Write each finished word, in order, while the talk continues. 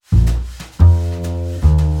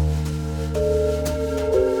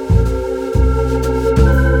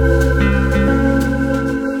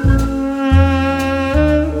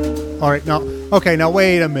right, now, okay, now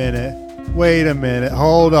wait a minute.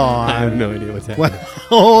 Hold on. I have no idea what's happening.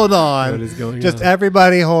 Hold on. What is going on? Just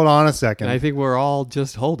everybody hold on a second. I think we're all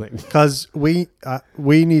just holding. Because we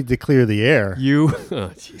need to clear the air.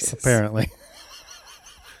 Oh, Jesus. Apparently.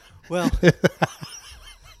 Well,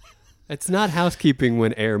 it's not housekeeping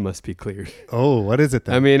when air must be cleared. Oh, what is it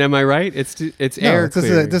then? I mean, am I right? It's air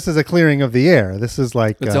clearing. This is a clearing of the air. This is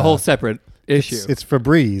like... It's a whole separate issue. It's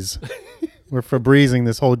Febreze. We're Febrezing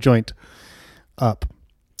this whole joint up.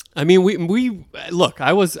 I mean, we look.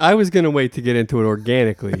 I was going to wait to get into it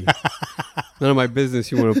organically. None of my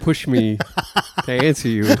business. You want to push me to answer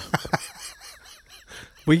you.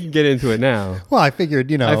 We can get into it now. Well, I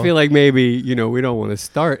figured, I feel like maybe, we don't want to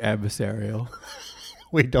start adversarial.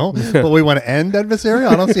 We don't, but we want to end adversarial.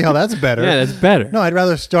 I don't see how that's better. Yeah, that's better. No, I'd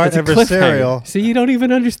rather start It's a adversarial. cliffhanger. See, you don't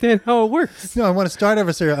even understand how it works. No, I want to start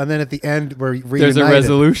adversarial, and then at the end we're reunited. There's a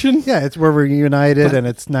resolution. Yeah, it's where we're reunited, and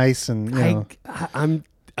it's nice, and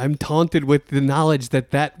I'm taunted with the knowledge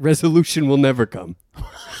that resolution will never come.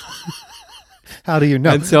 How do you know?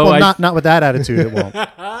 And so not with that attitude, it won't.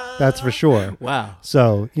 That's for sure. Wow.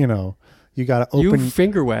 So you got to open. You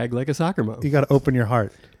finger wag like a soccer mom. You got to open your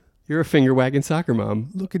heart. You're a finger wagging soccer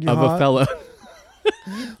mom. Look in your of heart. A fella.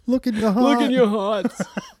 Look in your heart. Look in your heart.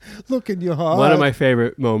 Look in your heart. One of my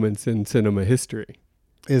favorite moments in cinema history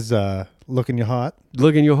is look in your heart.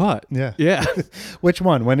 Look in your heart. Yeah. Yeah. Which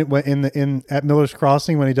one? When at Miller's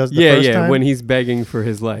Crossing when he does the first time? When he's begging for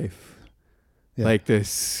his life. Yeah. Like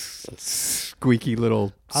this squeaky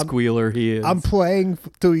little squealer he is. I'm playing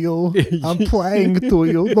to you. I'm playing to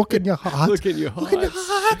you. Look in your heart. Look in your heart. Look in your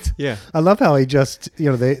heart. Yeah. I love how he just,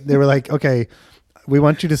 they were like, okay, we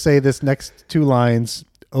want you to say this next two lines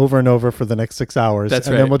over and over for the next 6 hours. That's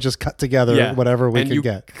and right. then we'll just cut together whatever we can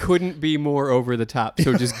get. Couldn't be more over the top.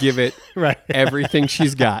 So just give it right. everything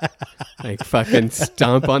she's got. Like fucking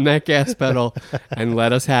stomp on that gas pedal and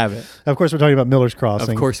let us have it. Of course, we're talking about Miller's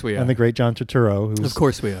Crossing. Of course we are. And the great John Turturro, who's of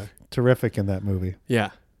course we are. terrific in that movie.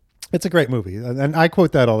 Yeah. It's a great movie. And I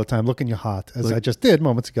quote that all the time. Look in your heart, as I just did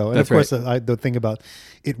moments ago. And That's of course, right. the thing about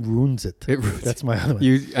it ruins it. It ruins That's my other one.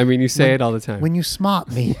 You say it all the time. When you smart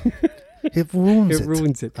me, it ruins it. It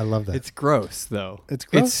ruins it. I love that. It's gross, though. It's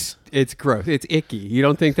gross? It's gross. It's icky. You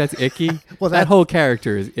don't think that's icky? Well, that whole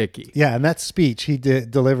character is icky. Yeah, and that speech he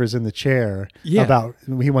delivers in the chair Yeah. about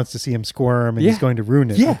he wants to see him squirm and he's going to ruin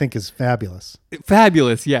it, I think is fabulous.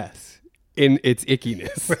 Fabulous, yes. In its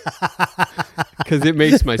ickiness. Because it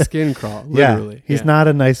makes my skin crawl, literally. Yeah, he's not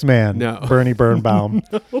a nice man, No. Bernie Birnbaum.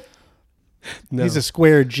 No. He's a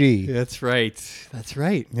square G. That's right. That's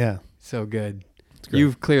right. Yeah. So good. great.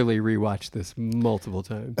 You've clearly rewatched this multiple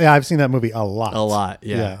times. Yeah, I've seen that movie a lot. A lot,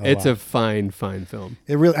 yeah. It's a fine film.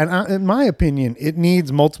 It really, and in my opinion, it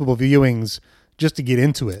needs multiple viewings just to get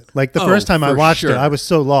into it. Like the first time I watched it, I was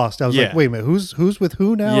so lost. I was like, wait a minute, who's with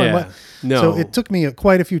who now? Yeah. And what? No. So it took me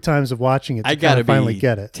quite a few times of watching it to kind of finally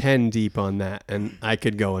get it. 10 deep on that, and I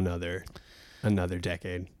could go another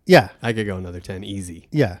decade. Yeah. I could go another 10 easy.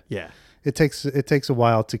 Yeah. Yeah. It takes a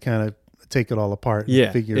while to kind of take it all apart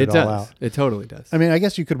and figure it all out. It totally does. I mean, I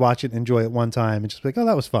guess you could watch it and enjoy it one time and just be like, oh,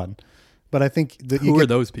 that was fun. But I think that who are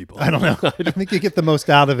those people? I don't know. I don't think you get the most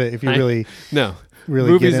out of it if you really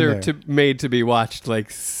movies get in are there. made to be watched like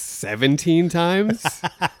 17 times.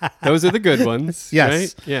 Those are the good ones. Yes.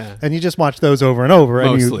 Right? Yeah. And you just watch those over and over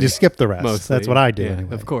and you skip the rest. Mostly. That's what I do Yeah,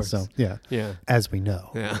 anyway. of course. So, yeah. Yeah. As we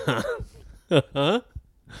know. Yeah.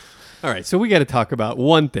 All right, so we got to talk about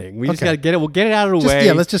one thing. We just got to get it. We'll get it out of the way.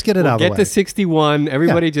 Yeah, let's just get it out of the way. Get to 61.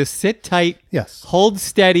 Everybody just sit tight. Yes. Hold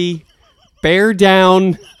steady. Bear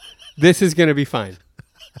down. This is going to be fine.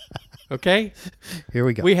 Okay? Here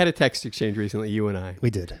we go. We had a text exchange recently, you and I. We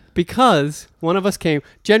did. Because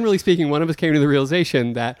generally speaking, one of us came to the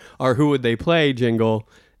realization that our Who Would They Play jingle,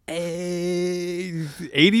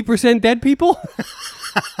 80% dead people?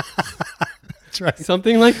 That's right.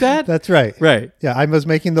 Something like that? That's right. Right. Yeah, I was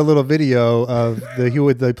making the little video of the Who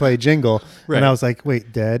Would They Play jingle, Right. and I was like,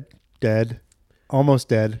 wait, dead, almost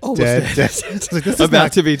dead, dead. I was like, this is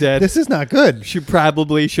about to be dead. This is not good. She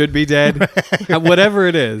probably should be dead. Whatever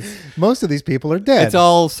it is. Most of these people are dead. It's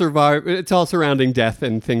all surrounding death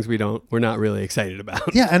and things we're not really excited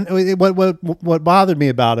about. Yeah, and what bothered me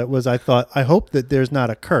about it was I hope that there's not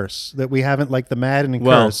a curse, that we haven't, like the maddening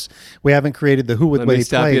curse, we haven't created the Who Would They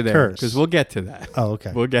Play curse. Because we'll get to that. Oh,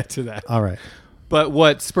 okay. We'll get to that. All right. But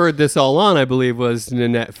what spurred this all on, I believe, was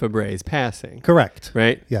Nanette Fabre's passing. Correct.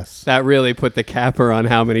 Right? Yes. That really put the capper on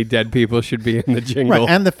how many dead people should be in the jingle. Right,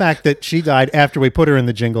 and the fact that she died after we put her in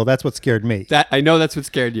the jingle, that's what scared me. I know that's what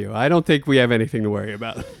scared you. I don't think we have anything to worry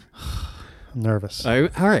about. I'm nervous. All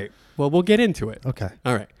right. Well, we'll get into it. Okay.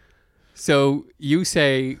 All right. So you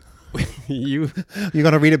say You're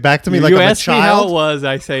going to read it back to me like I'm a child? You asked me how it was.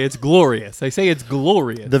 I say it's glorious. I say it's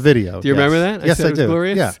glorious. The video. Do you remember that? Yes, I do.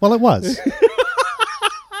 Glorious? Yeah. Well, it was.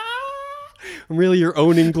 Really, you're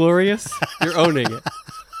owning glorious? You're owning it.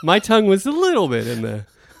 My tongue was a little bit in the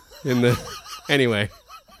anyway.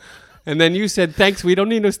 And then you said, thanks, we don't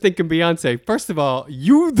need no stinking Beyonce. First of all,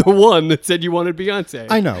 you the one that said you wanted Beyonce.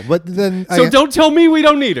 I know, but then... So don't tell me we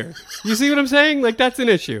don't need her. You see what I'm saying? Like, that's an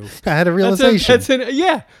issue. I had a realization.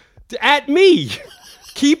 Yeah. At me.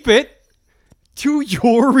 Keep it to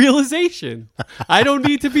your realization. I don't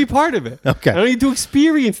need to be part of it. Okay. I don't need to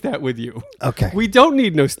experience that with you. Okay. We don't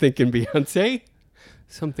need no stinking Beyonce.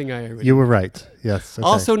 Something I already... You were right. Yes. Okay.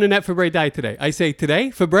 Also, Nanette Fabre died today. I say, today,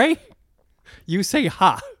 Fabre? You say,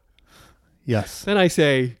 ha. Yes. Then I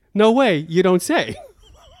say, no way, you don't say.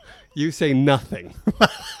 You say nothing.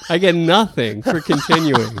 I get nothing for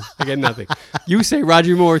continuing. I get nothing. You say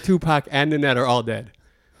Roger Moore, Tupac, and Nanette are all dead.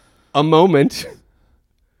 A moment,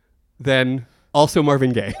 then also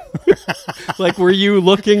Marvin Gaye. Like, were you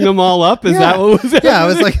looking them all up? Is that what was happening? Yeah, I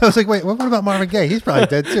was like, wait, what about Marvin Gaye? He's probably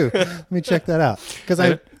dead too. Let me check that out.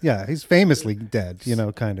 Because he's famously dead,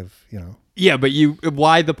 kind of. Yeah, but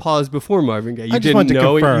why the pause before Marvin Gaye? You just didn't wanted to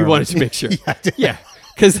know it. confirm. You wanted to make sure. Yeah,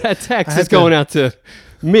 because that text is going out to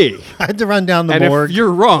me. I had to run down the and morgue. If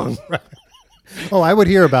you're wrong. Oh, I would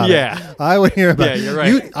hear about it. Yeah. I would hear about it. Yeah, you're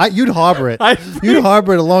right. You'd harbor it. You'd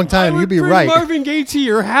harbor it a long time. You'd be right. Marvin Gaye to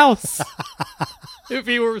your house if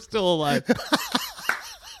he were still alive.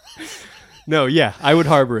 No, yeah, I would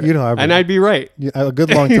harbor it. You'd harbor it. And I'd be right. A good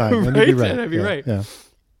long time. And you'd be right. And I'd be right. Yeah.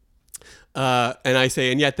 And I say,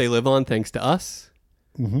 and yet they live on thanks to us.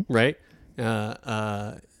 Mm-hmm. Right?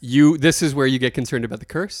 This is where you get concerned about the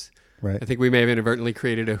curse. Right. I think we may have inadvertently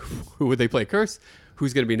created a who would they play curse?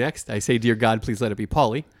 Who's going to be next? I say, dear God, please let it be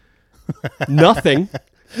Pauly. Nothing.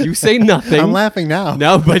 You say nothing. I'm laughing now.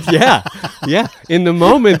 No, but yeah. In the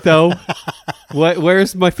moment, though,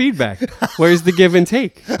 where's my feedback? Where's the give and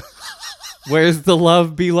take? Where's the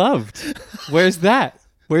love be loved? Where's that?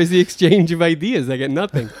 Where's the exchange of ideas? I get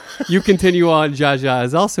nothing. You continue on. Jaja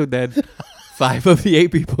is also dead. 5 of the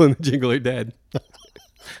 8 people in the jingle are dead.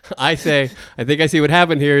 I say, I think I see what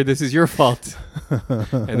happened here. This is your fault.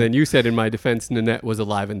 And then you said in my defense, Nanette was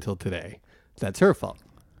alive until today. That's her fault.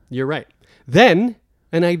 You're right. Then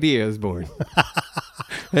an idea is born.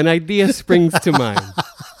 An idea springs to mind.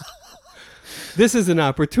 This is an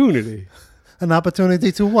opportunity. An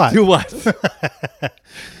opportunity to what? To what?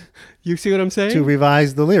 You see what I'm saying? To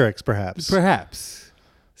revise the lyrics, perhaps. Perhaps.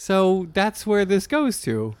 So that's where this goes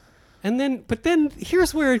to. But then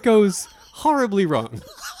here's where it goes horribly wrong.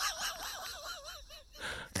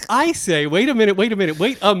 I say, wait a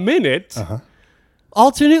minute. Uh-huh.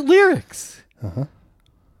 Alternate lyrics. Uh-huh.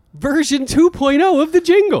 Version 2.0 of the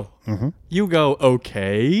jingle. Mm-hmm. You go,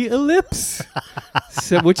 okay, ellipse.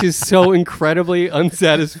 Which is so incredibly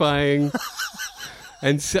unsatisfying.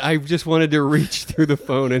 And so I just wanted to reach through the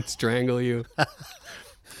phone and strangle you.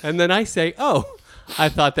 And then I say, oh, I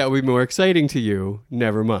thought that would be more exciting to you.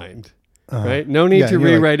 Never mind. Right? No need to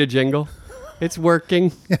rewrite a jingle. It's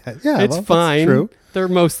working. Yeah, it's fine. That's true. They're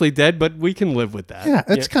mostly dead, but we can live with that. Yeah,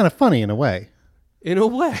 it's kind of funny in a way. In a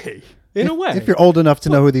way. If you're old enough to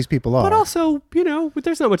know who these people are. But also,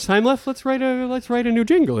 there's not much time left. Let's write a new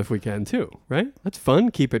jingle if we can too, right? That's fun.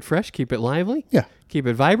 Keep it fresh. Keep it lively. Yeah. Keep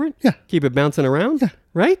it vibrant. Yeah. Keep it bouncing around. Yeah.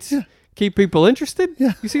 Right? Yeah. Keep people interested.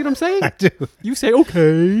 Yeah. You see what I'm saying? I do. You say,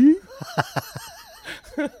 okay.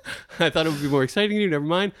 I thought it would be more exciting to you. Never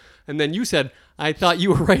mind. And then you said, I thought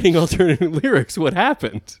you were writing alternate lyrics. What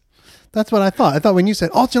happened? That's what I thought. I thought when you said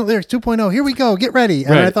alternate lyrics 2.0, here we go, get ready.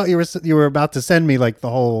 And right. I thought you were about to send me like the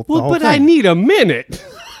whole but thing. I need a minute.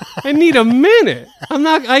 I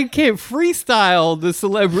can't freestyle the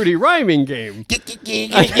celebrity rhyming game. I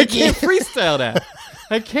can't freestyle that.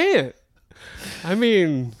 I can't. I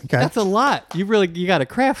mean, That's a lot. You got to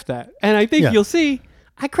craft that. And I think you'll see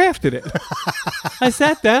I crafted it. I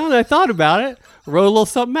sat down, I thought about it, wrote a little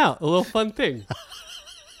something out, a little fun thing.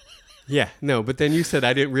 Yeah, no, but then you said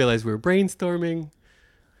I didn't realize we were brainstorming.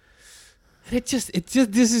 And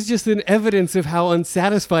this is just an evidence of how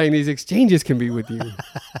unsatisfying these exchanges can be with you.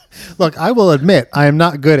 Look, I will admit I am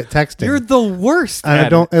not good at texting. You're the worst. I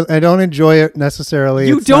don't enjoy it necessarily.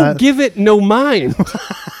 You don't give it no mind.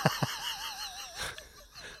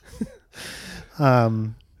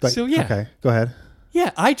 But, so yeah. Okay, go ahead.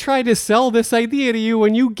 Yeah, I try to sell this idea to you,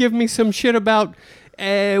 and you give me some shit about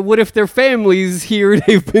what if their families here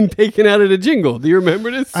they've been taken out of the jingle. Do you remember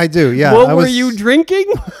this? I do. Yeah. What were you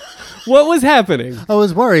drinking? What was happening? I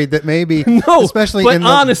was worried that maybe,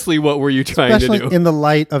 honestly, what were you trying to do? Especially in the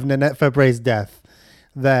light of Nanette Fabre's death,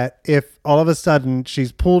 that if all of a sudden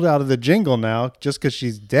she's pulled out of the jingle now just because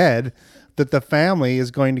she's dead, that the family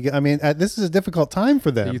is going to get. I mean, this is a difficult time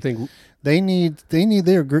for them. You think they need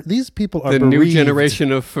these people are the bereaved. new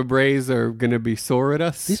generation of Fabres are going to be sore at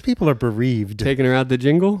us? These people are bereaved. Taking her out the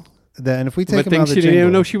jingle? Then if we take them out things the she jingle, didn't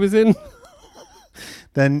even know she was in?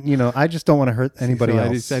 then I just don't want to hurt anybody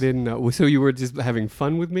else. I didn't know. So you were just having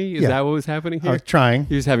fun with me? Is that what was happening here? I was trying.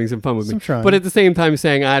 You're just having some fun with me. Trying. But at the same time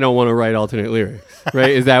saying, I don't want to write alternate lyrics. Right?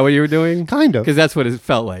 Is that what you were doing? Kind of. Because that's what it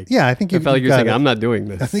felt like. Yeah, I think it felt like you're saying, I'm not doing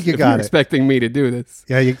this. I think you if got you're it. expecting me to do this.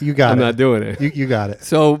 Yeah, you got I'm it. not doing it. You got it.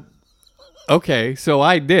 So, okay, so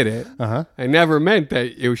I did it. Uh-huh. I never meant that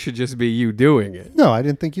it should just be you doing it. No, I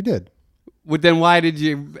didn't think you did. Well, then why did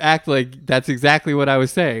you act like that's exactly what I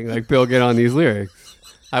was saying? Like, Bill, get on these lyrics.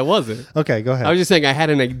 I wasn't. Okay, go ahead. I was just saying I had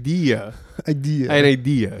an idea. I had an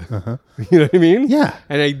idea. Uh-huh. You know what I mean? Yeah.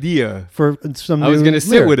 An idea. For some I was going to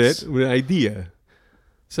sit with lyrics. it with an idea.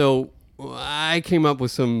 So I came up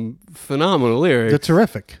with some phenomenal lyrics. They're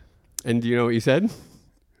terrific. And do you know what you said?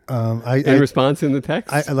 In response in the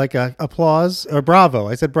text? I like applause or bravo.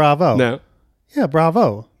 I said bravo. No. Yeah,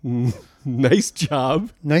 bravo. Nice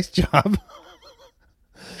job. Nice job.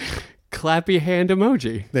 Clappy hand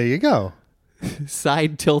emoji. There you go.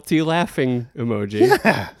 Side tilty laughing emoji.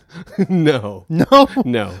 Yeah. No.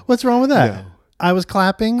 No. What's wrong with that? No. I was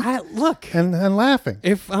clapping Look. and laughing.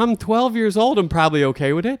 If I'm 12 years old, I'm probably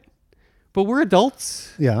okay with it. But we're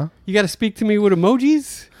adults. Yeah. You got to speak to me with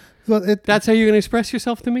emojis? Well, That's how you're going to express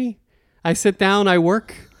yourself to me? I sit down, I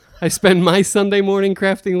work, I spend my Sunday morning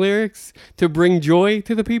crafting lyrics to bring joy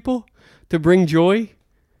to the people, to bring joy,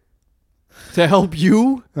 to help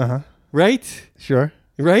you, right? Sure.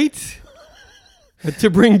 Right?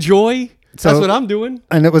 To bring joy. That's what I'm doing.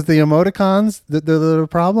 And it was the emoticons the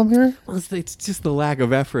problem here? Well, it's just the lack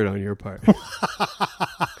of effort on your part.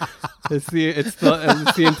 It's the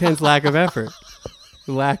intense lack of effort.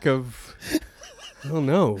 The lack of, I don't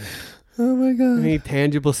know. Oh my God. Any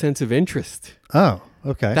tangible sense of interest. Oh,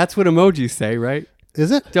 okay. That's what emojis say, right?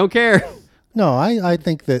 Is it? Don't care. No, I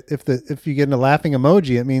think that if you get a laughing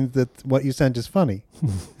emoji, it means that what you sent is funny.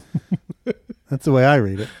 That's the way I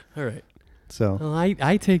read it. All right. So Well,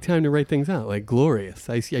 I take time to write things out, like glorious.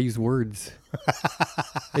 I use words.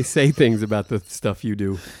 I say things about the stuff you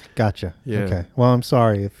do. gotcha. Yeah. Okay. Well, I'm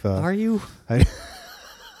sorry if Are you?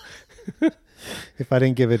 if I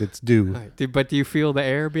didn't give it its due. Right. But do you feel the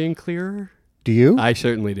air being clearer? Do you? I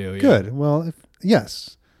certainly do. Yeah. Good. Well,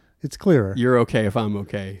 yes, it's clearer. You're okay if I'm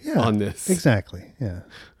okay on this. Exactly. Yeah.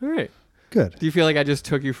 All right. Good. Do you feel like I just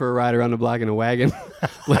took you for a ride around the block in a wagon?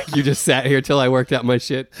 Like you just sat here till I worked out my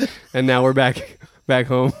shit, and now we're back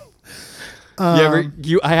home? I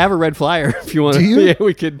have a red flyer if you want to. Yeah,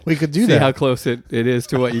 we could do see that. how close it is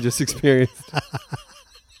to what you just experienced.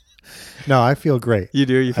 No, I feel great. You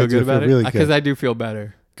do? You feel good about it? Really good. Because I do feel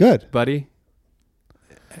better. Good. Buddy.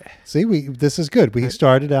 See, this is good. We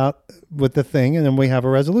started out with the thing, and then we have a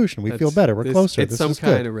resolution. We feel better. We're closer. It's some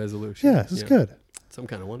kind of resolution. Yeah, this is good. Some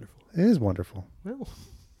kind of wonderful. It is wonderful. Well,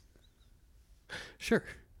 sure.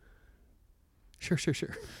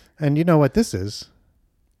 And you know what this is?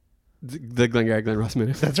 The Glengarry Glen Ross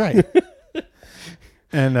Minute. That's right.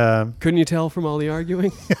 And couldn't you tell from all the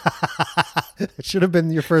arguing? It should have been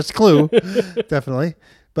your first clue, definitely.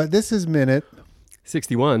 But this is minute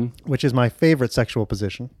 61, which is my favorite sexual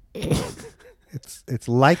position. It's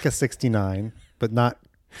like a 69, but not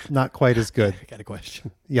quite as good. I got a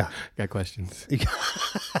question. Yeah, got questions.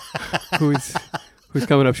 Who's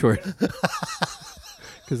coming up short?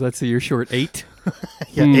 Because let's see, you're short 8.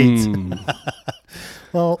 Yeah, 8.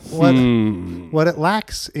 Well, what it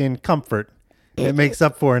lacks in comfort, it makes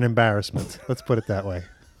up for in embarrassment. Let's put it that way.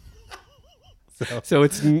 So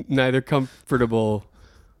it's neither comfortable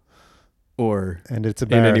or and it's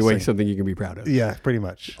in any way something you can be proud of. Yeah, pretty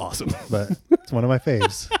much. Awesome. But it's one of my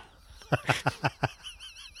faves.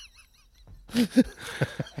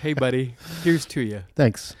 Hey, buddy. Here's to you.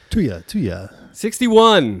 Thanks. To ya.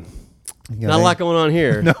 61. Not a lot going on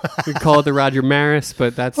here. No. We call it the Roger Maris,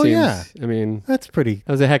 but that seems, I mean. That's pretty.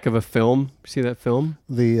 That was a heck of a film. See that film?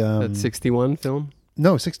 That 61 film?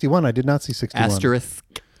 No, 61. I did not see 61.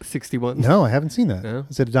 Asterisk 61. No, I haven't seen that. No?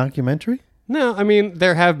 Is it a documentary? No, I mean,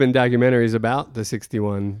 there have been documentaries about the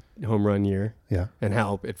 61 home run year. Yeah. And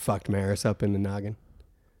how it fucked Maris up in the noggin.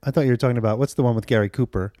 I thought you were talking about, what's the one with Gary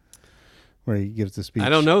Cooper where he gives the speech? I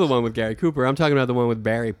don't know the one with Gary Cooper. I'm talking about the one with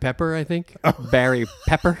Barry Pepper, I think. Oh. Barry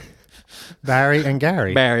Pepper. Barry and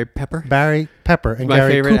Gary. Barry Pepper. Barry Pepper and My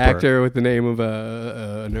Gary favorite Cooper. actor with the name of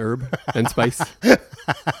an herb and spice.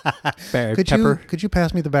 Barry Pepper. Could you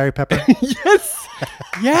pass me the Barry Pepper? Yes.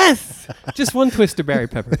 Yes. Just one twist of Barry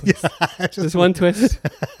Pepper, please. Yeah, just one twist.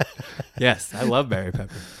 Yes, I love Barry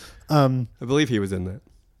Pepper. I believe he was in that.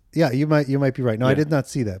 Yeah, you might be right. No, I did not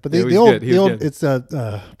see that. But the was old, good. He was good.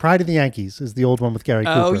 it's Pride of the Yankees is the old one with Gary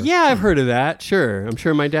Cooper. Oh yeah, I've heard of that. Sure, I'm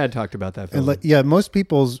sure my dad talked about that film. And most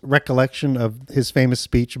people's recollection of his famous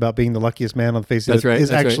speech about being the luckiest man on the face of the earth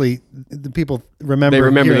is actually the people remember. They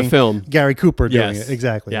remember the film. Gary Cooper doing it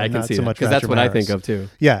exactly. Yeah, I can not see so that much because that's what Maris. I think of too.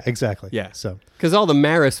 Yeah, exactly. Yeah, so because all the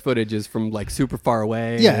Maris footage is from like super far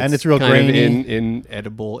away. Yeah, and it's real kind grainy,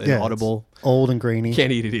 inedible, inaudible, old and grainy.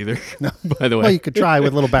 Can't eat it either. No, by the way. Well, you could try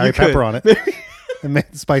with a little Barry Pepper on it. And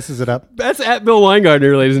spices it up. That's at Bill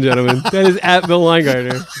Weingartner, ladies and gentlemen. That is at Bill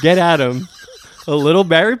Weingartner. Get at him. A little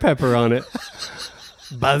Barry Pepper on it.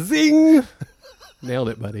 Buzzing. Nailed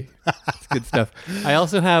it, buddy. It's good stuff. I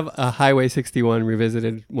also have a Highway 61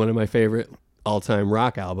 Revisited, one of my favorite all-time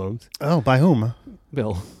rock albums. Oh, by whom?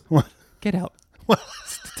 Bill. What? Get out. What?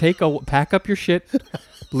 Pack up your shit.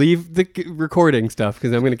 Leave the recording stuff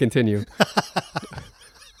because I'm going to continue.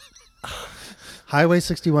 Highway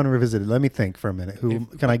 61 Revisited. Let me think for a minute. Who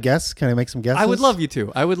can I guess? Can I make some guesses? I would love you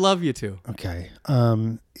to. Okay.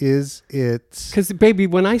 Is it? Because, baby,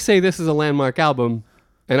 when I say this is a landmark album,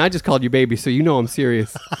 and I just called you baby, so you know I'm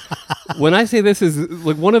serious. When I say this is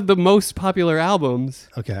like one of the most popular albums.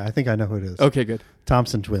 Okay, I think I know who it is. Okay, good.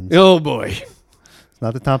 Thompson Twins. Oh, boy. It's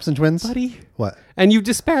not the Thompson Twins? Buddy. What? And you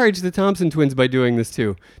disparage the Thompson Twins by doing this,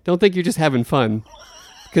 too. Don't think you're just having fun.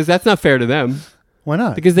 Because that's not fair to them. Why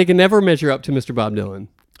not? Because they can never measure up to Mr. Bob Dylan.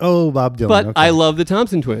 Oh, Bob Dylan. But okay. I love the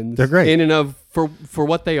Thompson Twins. They're great. In and of, for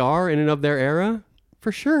what they are, in and of their era,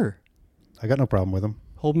 for sure. I got no problem with them.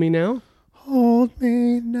 Hold Me Now? Hold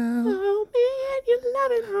me now. Hold me and you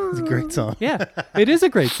love it home. It's a great song. Yeah, it is a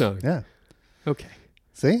great song. Yeah. Okay.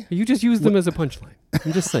 See? You just use them as a punchline.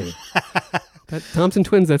 I'm just saying. That Thompson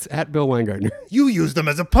Twins, that's at Bill Weingartner. You use them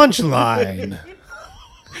as a punchline.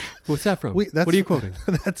 What's that from? What are you quoting?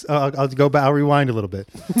 That's I'll go back. I'll rewind a little bit.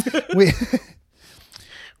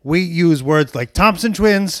 we use words like Thompson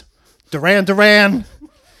Twins, Duran.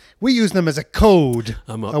 We use them as a code,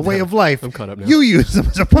 a way of life. I'm caught up now. You use them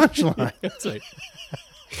as a punchline. That's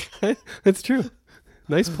right. That's true.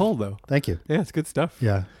 Nice poll, though. Thank you. Yeah, it's good stuff.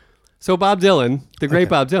 Yeah. So Bob Dylan, the great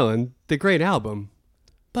Bob Dylan, the great album,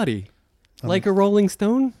 buddy, like a Rolling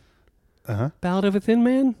Stone, Ballad of a Thin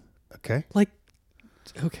Man. Okay.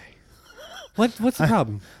 Okay. What's the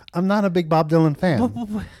problem? I'm not a big Bob Dylan fan.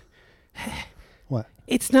 What?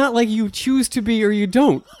 It's not like you choose to be or you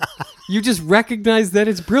don't. You just recognize that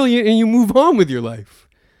it's brilliant and you move on with your life.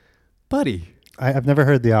 Buddy. I've never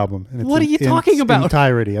heard the album. What are you talking about?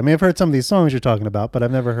 Entirety. I mean, I've heard some of these songs you're talking about, but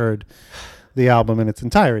I've never heard the album in its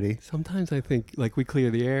entirety. Sometimes I think like we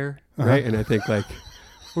clear the air, right? And I think like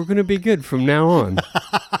we're going to be good from now on.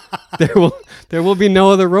 There will be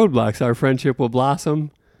no other roadblocks. Our friendship will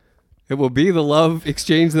blossom. It will be the love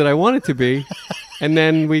exchange that I want it to be. And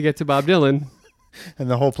then we get to Bob Dylan. And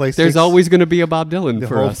the whole place There's always going to be a Bob Dylan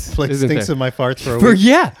for us. The whole place stinks of my farts for a week.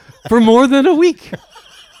 Yeah, for more than a week.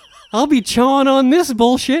 I'll be chawing on this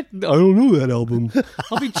bullshit. I don't know that album.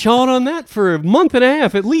 I'll be chawing on that for a month and a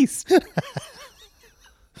half at least.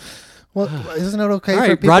 Well, isn't it okay All for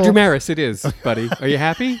right, people? Roger Maris it is, buddy. Are you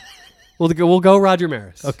happy? We'll go Roger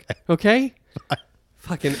Maris. Okay?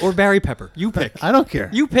 Fucking, or Barry Pepper. You pick. I don't care.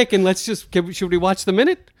 You pick and let's just, should we watch the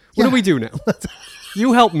minute? What do we do now?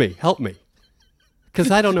 You help me. Because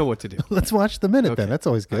I don't know what to do. Let's watch the minute then. That's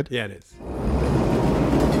always good. Yeah, it is.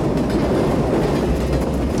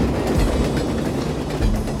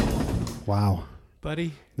 Wow.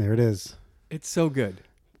 Buddy. There it is. It's so good.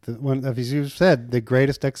 One, as you said, the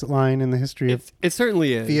greatest exit line in the history of it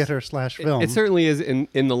certainly is. theater/film. It certainly is in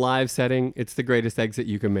the live setting. It's the greatest exit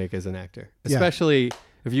you can make as an actor. Especially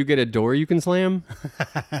if you get a door you can slam.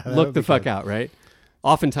 Look the fuck out, right?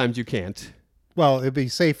 Oftentimes you can't. Well, it'd be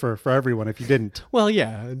safer for everyone if you didn't. Well,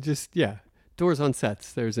 yeah. Doors on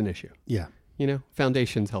sets, there's an issue. Yeah.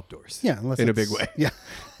 Foundations help doors. Yeah, unless in a big way. Yeah.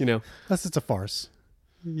 Unless it's a farce.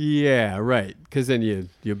 Yeah, right. Because then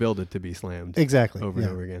you build it to be slammed. Exactly. Over and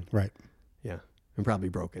over again. Right. Yeah. And probably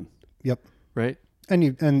broken. Yep. Right? And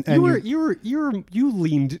you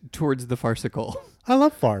leaned towards the farcical. I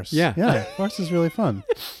love farce. Yeah. Yeah. Farce is really fun.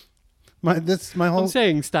 My whole I'm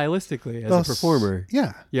saying stylistically as a performer.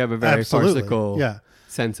 Yeah. You have a very farcical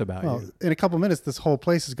sense about you. In a couple minutes this whole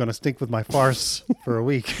place is going to stink with my farce for a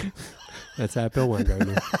week. That's at Bill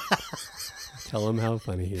Weingartner. Tell him how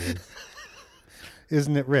funny he is.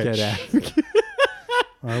 Isn't it rich? Get out.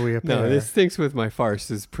 Are we a pair? No, this Stinks with My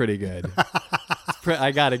Farce is pretty good.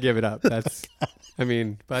 I got to give it up. I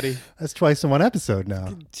mean, buddy. That's twice in one episode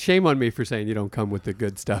now. Shame on me for saying you don't come with the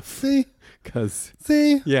good stuff. See?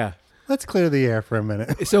 See? Yeah. Let's clear the air for a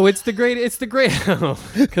minute. So it's the great,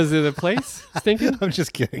 because of the place stinking? I'm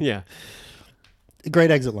just kidding. Yeah.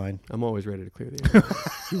 Great exit line. I'm always ready to clear the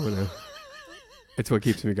air. It's what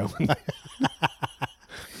keeps me going.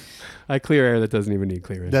 I clear air that doesn't even need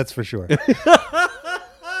clearing. That's for sure.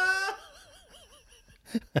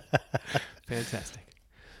 Fantastic.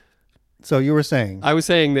 So you were saying? I was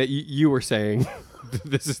saying that you were saying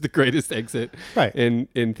this is the greatest exit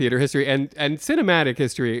in theater history and cinematic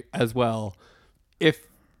history as well. If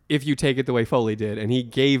you take it the way Foley did, and he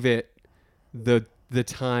gave it the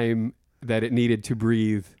time that it needed to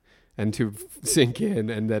breathe and to sink in,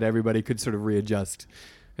 and that everybody could sort of readjust,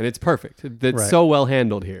 and it's perfect. That's so well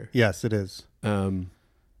handled here. Yes, it is.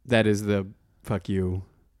 That is the fuck you,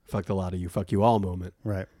 fuck the lot of you, fuck you all moment.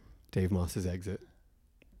 Right. Dave Moss's exit.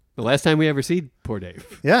 The last time we ever see poor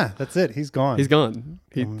Dave. Yeah, that's it. He's gone. He's gone.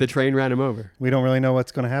 The train ran him over. We don't really know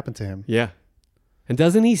what's going to happen to him. Yeah. And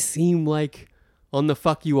doesn't he seem like on the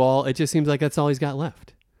fuck you all, it just seems like that's all he's got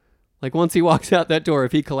left. Like once he walks out that door,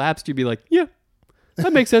 if he collapsed, you'd be like, yeah,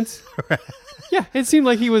 that makes sense. Yeah, it seemed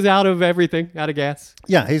like he was out of everything, out of gas.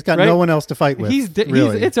 Yeah, he's got no one else to fight with.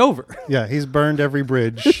 It's over. Yeah, he's burned every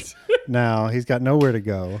bridge now. He's got nowhere to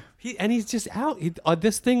go. He's just out.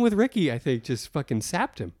 This thing with Ricky, I think, just fucking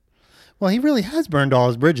sapped him. Well, he really has burned all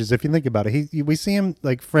his bridges, if you think about it. We see him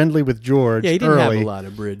like friendly with George. Yeah, he didn't early. have a lot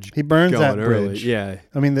of bridge. He burns that early. bridge. Yeah.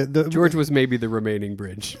 I mean, George was maybe the remaining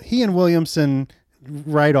bridge. He and Williamson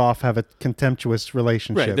right off have a contemptuous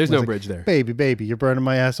relationship. Right, there's no bridge there. Baby, you're burning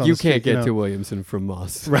my ass on the street. You can't get to Williamson from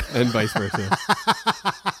Moss, and vice versa.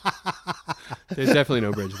 There's definitely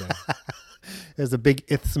no bridge there. There's a big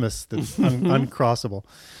isthmus that's uncrossable.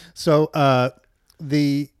 So,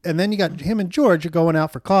 and then you got him and George are going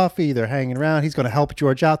out for coffee. They're hanging around. He's going to help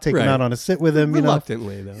George out, take him out on a sit with him.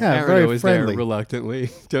 Reluctantly, though. Yeah, Aaron very was friendly. There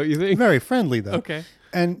reluctantly, don't you think? Very friendly, though. Okay.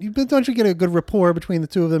 And don't you get a good rapport between the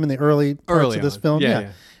two of them in the early parts of this film?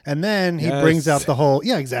 Yeah. And then he brings out the whole,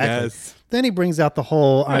 exactly. Yes. Then he brings out the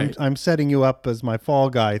whole, I'm setting you up as my fall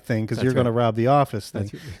guy thing because you're going to rob the office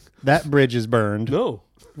thing. That bridge is burned. No.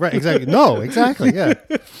 Right, exactly. No, exactly, yeah.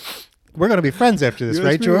 We're going to be friends after this,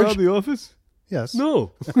 right, George? Rob the office? Yes.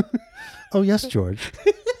 No. Oh, yes, George.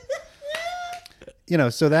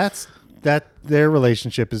 So that their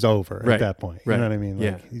relationship is over at that point. You know what I mean?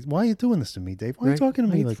 Like, why are you doing this to me, Dave? Why are you talking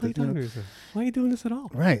to me like that? Why are you doing this at all?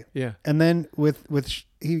 Right. Yeah. And then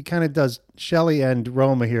he kind of does Shelley and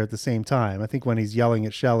Roma here at the same time. I think when he's yelling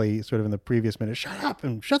at Shelley sort of in the previous minute, shut up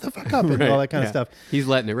and shut the fuck up and all that kind of stuff. He's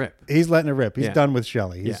letting it rip. He's done with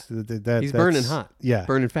Shelley. He's burning hot. Yeah.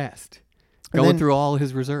 Burning fast. Going through all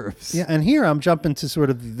his reserves. Yeah, and here I'm jumping to sort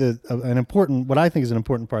of what I think is an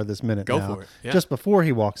important part of this minute now. Go for it. Yeah. Just before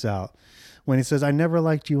he walks out, when he says, I never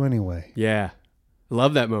liked you anyway. Yeah.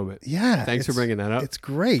 Love that moment. Yeah. Thanks for bringing that up. It's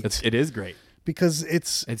great. It is great. Because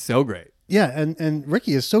it's so great. Yeah, and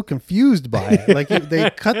Ricky is so confused by it. Like they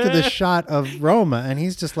cut to this shot of Roma, and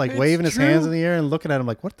he's just like waving his hands in the air and looking at him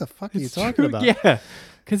like, what the fuck are you talking about? Yeah,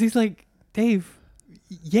 because he's like, Dave,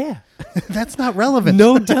 yeah. That's not relevant.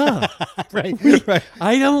 No duh. Right.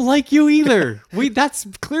 I don't like you either. That's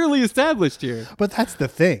clearly established here. But that's the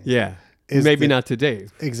thing. Yeah. Maybe not to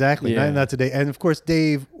Dave. Exactly. Yeah. Not today. And of course,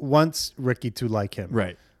 Dave wants Ricky to like him.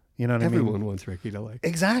 Right. You know what I mean? Everyone wants Ricky to like him.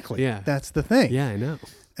 Exactly. Yeah. That's the thing. Yeah, I know.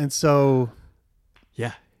 And so.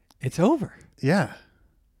 Yeah. It's over. Yeah.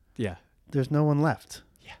 Yeah. There's no one left.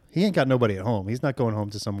 Yeah. He ain't got nobody at home. He's not going home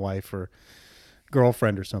to some wife or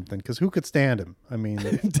girlfriend or something, because who could stand him? I mean.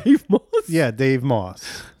 Dave Moss? Yeah, Dave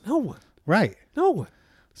Moss. No one. Right. No one.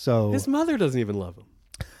 So. His mother doesn't even love him.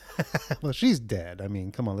 Well, she's dead. I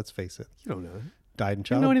mean, come on, let's face it. You don't know. Died in childbirth.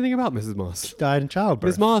 You don't know anything about Mrs. Moss. She died in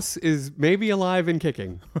childbirth. Mrs. Moss is maybe alive and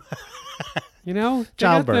kicking. You know?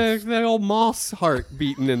 Childbirth. The old Moss heart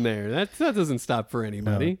beating in there. That doesn't stop for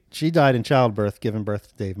anybody. No. She died in childbirth, giving birth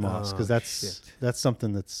to Dave Moss, because that's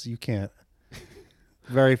something you can't.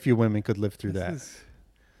 Very few women could live through that.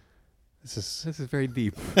 This is very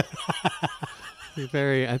deep.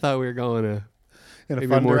 I thought we were going in a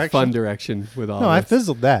maybe more fun direction with all. No, this. I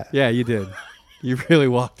fizzled that. Yeah, you did. You really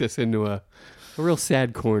walked us into a real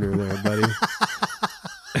sad corner there, buddy.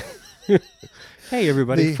 Hey,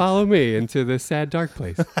 everybody, follow me into this sad, dark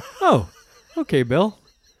place. Oh, okay, Bill.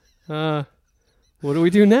 What do we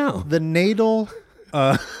do now? The natal,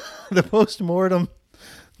 the postmortem,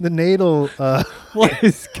 the natal. What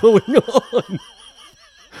is going on?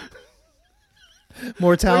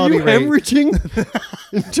 mortality Are you rate.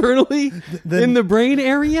 hemorrhaging internally in the brain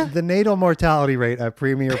area? The natal mortality rate at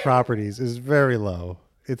Premier Properties is very low.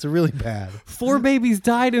 It's really bad. 4 babies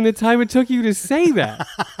died in the time it took you to say that.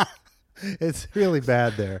 It's really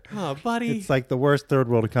bad there. Oh, buddy. It's like the worst third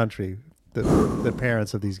world country, the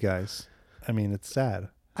parents of these guys. I mean, it's sad.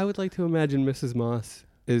 I would like to imagine Mrs. Moss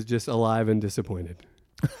is just alive and disappointed.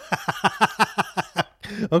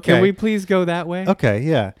 Okay. Can we please go that way? Okay,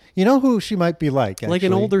 yeah. You know who she might be like, Like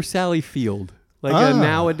an actually? older Sally Field. Like a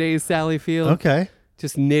nowadays Sally Field. Okay.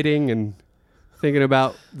 Just knitting and thinking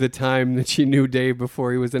about the time that she knew Dave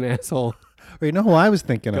before he was an asshole. Or you know who I was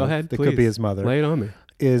thinking Go of ahead, that please. could be his mother? Lay it on me.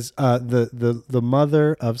 Is the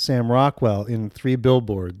mother of Sam Rockwell in 3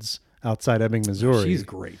 Billboards outside Ebbing, Missouri. She's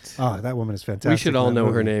great. Oh, that woman is fantastic. We should all in that know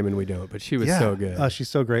her movie. name and we don't, but she was Yeah. so good. Oh, she's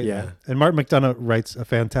so great. Yeah. Yeah. And Martin McDonough writes a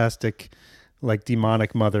fantastic, like,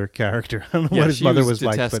 demonic mother character. I don't know Yeah, what his she mother was was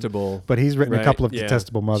like, detestable, but he's written a right? couple of Yeah.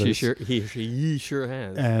 detestable mothers. He sure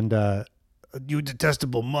has. And you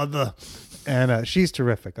detestable mother. And she's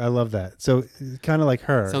terrific. I love that. So kind of like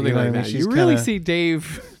her. Something you know like what I that. mean? You She's really kinda- see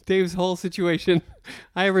Dave's whole situation.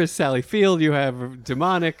 I have a Sally Field. You have a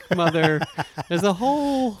demonic mother. There's a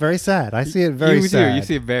whole... very sad. I see it very you sad. do. You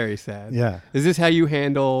see it very sad. Yeah. Is this how you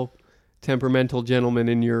handle temperamental gentlemen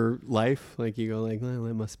in your life? Like you go like, well,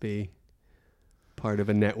 that must be part of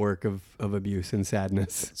a network of abuse and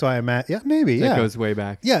sadness. So I imagine, yeah, maybe, That yeah. goes way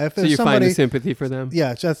back. Yeah, if So there's you find somebody, the sympathy for them?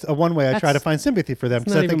 yeah, it's just one way I try to That's- find sympathy for them. It's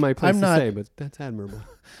 'cause not I even think my place I'm to not, say, but that's admirable.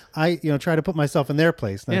 I try to put myself in their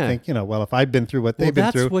place, and Yeah. I think, well, if I'd been through what Well, they've been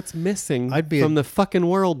that's through, what's missing I'd be from the fucking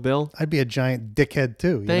world, Bill. I'd be a giant dickhead too.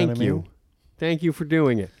 You know Thank what I mean? you. Thank you for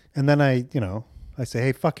doing it. And then I say,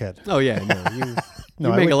 hey, fuckhead. Oh, yeah, no. You, No,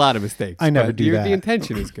 you I make would- a lot of mistakes. I never but do that. The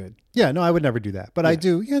intention is good. Yeah, no, I would never do that, but I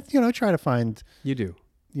do. Yeah, try to find You do.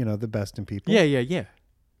 the best in people. Yeah.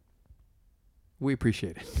 We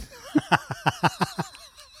appreciate it.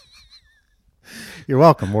 You're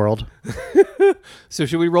welcome, world. So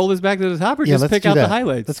should we roll this back to the top or Yeah, just let's pick do out the that.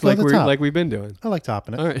 highlights Let's go to the top. like we've been doing? I like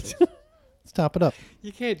topping it. All right. Let's top it up.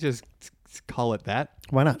 You can't just call it that.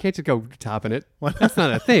 Why You not? can't just go topping it. Why not? That's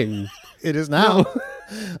not a thing. It is now.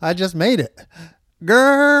 I just made it,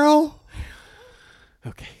 girl.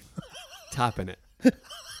 Okay. Topping it.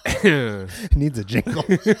 It needs a jingle.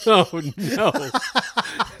 Oh, no.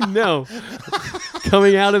 No.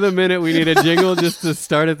 Coming out of the minute, we need a jingle just to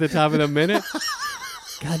start at the top of the minute.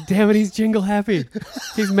 God damn it, he's jingle happy.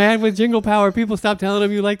 He's mad with jingle power. People stop telling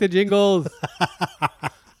him you like the jingles.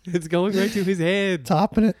 It's going right to his head.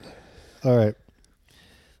 Topping it. All right.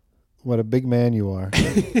 What a big man you are.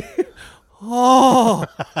 Oh,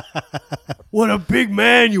 what a big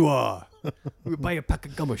man you are. We buy a pack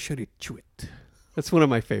of gum or shut it, chew it. That's one of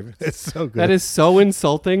my favorites. It's so good. That is so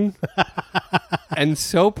insulting and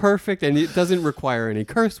so perfect, and it doesn't require any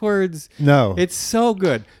curse words. No. It's so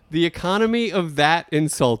good. The economy of that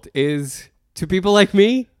insult is, to people like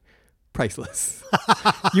me, priceless.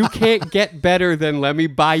 You can't get better than let me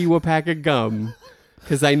buy you a pack of gum,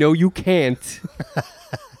 because I know you can't,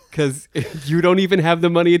 because you don't even have the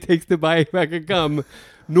money it takes to buy a pack of gum,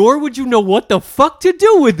 nor would you know what the fuck to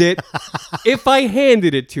do with it if I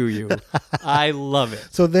handed it to you. I love it.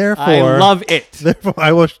 So therefore, I love it. Therefore,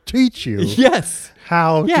 I will teach you Yes.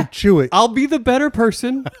 how Yeah. to chew it. I'll be the better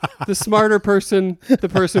person, the smarter person, the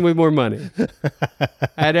person with more money.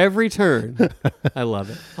 At every turn. I love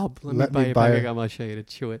it. Let me buy you a pack of gum. I'll show you to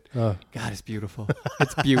chew it. God, it's beautiful.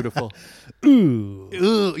 It's beautiful.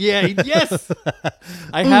 Ooh, yeah, yes.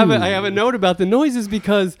 I have a note about the noises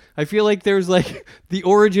because I feel like there's like the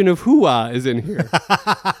origin of whoowahh is in here.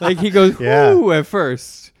 Like he goes whoo at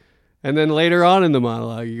first, and then later on in the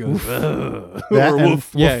monologue he goes or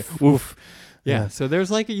woof. Yeah, woof. Yeah, so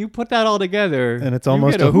there's like you put that all together, And it's you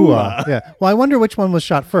almost get a hoo-ah. Yeah. Well, I wonder which one was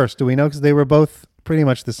shot first. Do we know? Because they were both pretty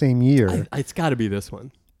much the same year. It's got to be this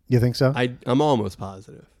one. You think so? I'm almost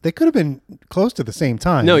positive. They could have been close to the same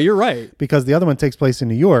time. No, you're right. Because the other one takes place in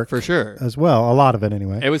New York. For sure. As well. A lot of it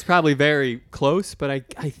anyway. It was probably very close, but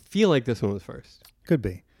I feel like this one was first. Could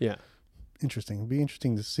be. Yeah. Interesting. It'd be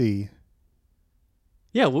interesting to see.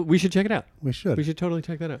 Yeah, we should check it out. We should. We should totally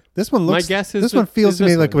check that out. This one looks. My guess is this one feels is to me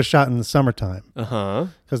this like it one. was shot in the summertime. Uh-huh.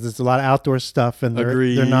 Because there's a lot of outdoor stuff, and they're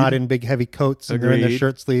Agreed. not in big heavy coats, and they're in their Agreed.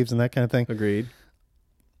 shirt sleeves and that kind of thing. Agreed.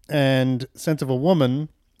 And Sense of a Woman.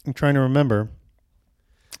 I'm trying to remember.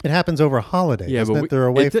 It happens over a holiday. Yeah, Isn't but it? They're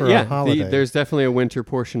away for a holiday. There's definitely a winter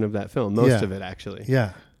portion of that film. Most Yeah. of it, actually.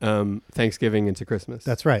 Yeah, Thanksgiving into Christmas.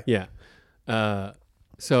 that's right. Yeah.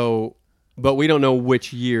 But we don't know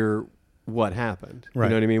which year what happened. Right. You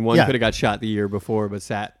know what I mean? One Yeah. could have got shot the year before, but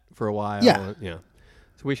sat for a while. Yeah. Yeah.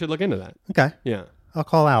 So we should look into that. Okay, Yeah. I'll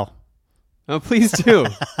call Al. Oh, please do.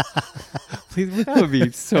 Please, that would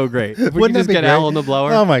be so great. If we Wouldn't could just that be get great? Al on the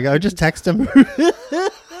blower. Oh my God! Just text him.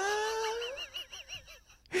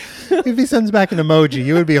 If he sends back an emoji,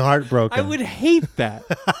 you would be heartbroken. I would hate that.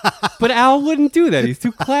 But Al wouldn't do that. He's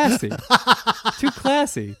too classy.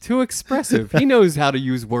 Too expressive. He knows how to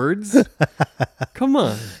use words. Come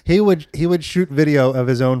on. He would shoot video of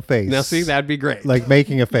his own face. Now see, that'd be great. Like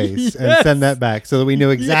making a face and Yes. send that back so that we knew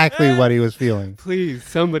exactly what he was feeling. Please,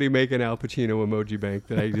 somebody make an Al Pacino emoji bank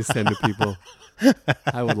that I just send to people.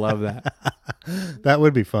 I would love that. That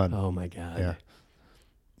would be fun. Oh my God. Yeah.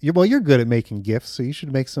 Well, you're good at making gifts, so you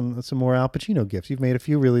should make some more Al Pacino gifts. You've made a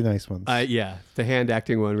few really nice ones. Yeah. The hand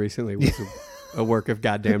acting one recently was a work of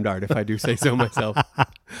goddamnn art, if I do say so myself.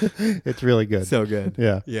 It's really good. So good.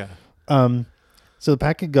 Yeah. Yeah. So the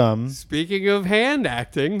pack of gum. Speaking of hand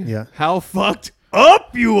acting, Yeah. how fucked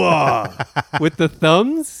up you are with the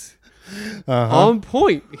thumbs on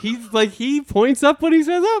point. He's like, he points up when he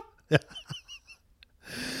says up.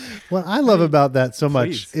 What I love about that so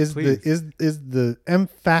much Please. is the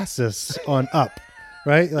emphasis on up,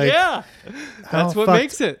 right? Like Yeah. how That's what fucked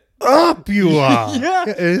makes it. up you are. Yeah.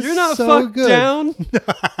 It's You're not so fucked good. down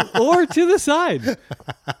or to the side.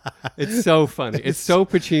 It's so funny. It's so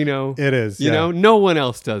Pacino. It is. You know, no one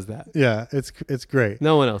else does that. Yeah, it's great.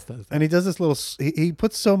 No one else does that. And he does this little. He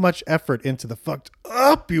puts so much effort into the fucked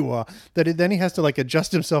up you are that then he has to like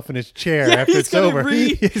adjust himself in his chair after it's over.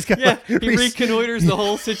 He's got he reconnoiters the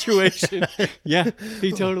whole situation. Yeah,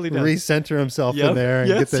 he totally does. recenter himself Yep. in there and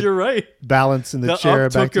Yes, get the you're right. balance in the The chair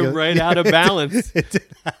up back took him together. right out of balance.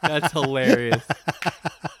 That's hilarious.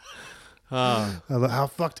 Oh, How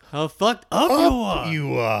fucked how fucked up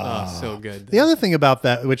you are. Oh, so good. The other thing about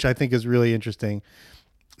that, which I think is really interesting,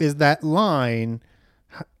 is that line,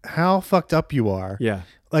 "How fucked up you are." Yeah.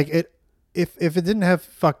 Like it. If it didn't have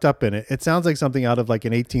fucked up in it, it sounds like something out of like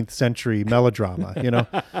an 18th century melodrama, you know?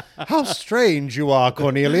 How strange you are,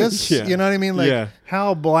 Cornelius. Yeah. You know what I mean? Like Yeah.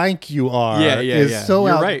 how blank you are Yeah. is so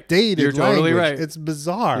You're right. outdated. You're totally language. right. It's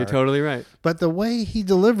bizarre. You're totally right. But the way he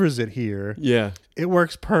delivers it here, Yeah. it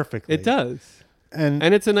works perfectly. It does. And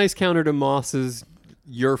And it's a nice counter to Moss's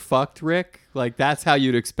 "You're fucked, Rick." Like that's how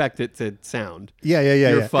you'd expect it to sound. yeah.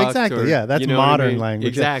 You're fucked, Exactly. or- Yeah, that's you know what I modern mean? language.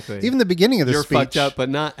 Exactly. Yeah. Even the beginning of the You're speech. fucked up, but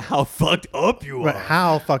not how fucked up you are. Right,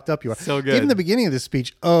 how fucked up you are. So good. Even the beginning of the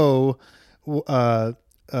speech, oh,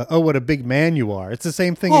 what a big man you are. It's the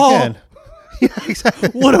same thing Oh. again. Yeah, exactly.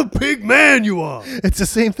 What a big man you are. It's the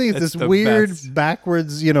same thing. It's That's this the weird, best.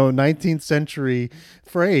 backwards, 19th century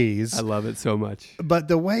phrase. I love it so much. But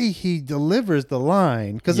the way he delivers the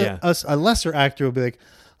line, because Yeah. a lesser actor will be like,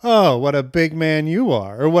 oh, what a big man you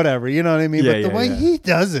are, or whatever. You know what I mean? Yeah, But the yeah, way yeah. he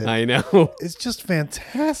does it, I know. it's just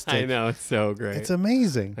fantastic. I know. It's so great. It's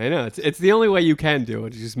amazing. I know. It's the only way you can do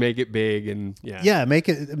it. Just make it big and Yeah, make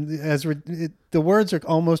it the words are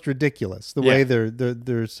almost ridiculous. The way Yeah.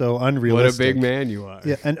 they're so What a unrealistic. big man you are.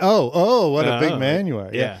 Yeah, and what a big Oh, man you are.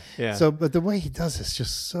 yeah, yeah. So, but the way he does it's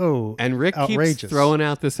just so And Rick outrageous. keeps throwing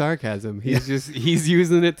out the sarcasm. He's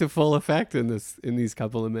using it to full effect in these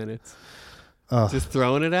couple of minutes. Just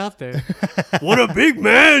throwing it out there. What a big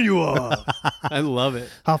man you are. I love it.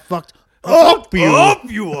 How fucked up you are.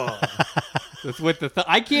 you are. That's with the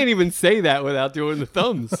I can't even say that without doing the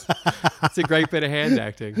thumbs. It's a great bit of hand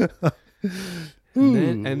acting.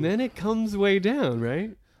 And then it comes way down,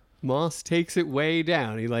 right? Moss takes it way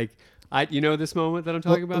down. He you know this moment that I'm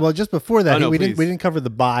talking about? Well, just before that, Oh, no, we please. didn't cover the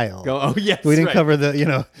bile. Oh, yes. We didn't right. cover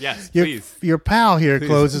the, Yes, your, please. your pal here Please.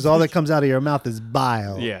 closes. All that comes out of your mouth is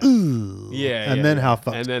bile. Yeah. Ooh. Yeah, And yeah, then yeah. how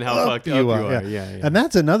fucked And then how up fucked up you you are. are. Yeah. Yeah, yeah. And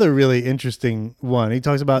that's another really interesting one. He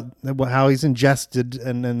talks about how he's ingested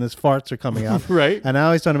and then his farts are coming out. Right. And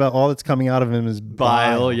now he's talking about all that's coming out of him is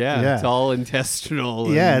Bile, yeah. Yeah. It's all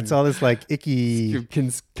intestinal. Yeah, and it's all this like icky.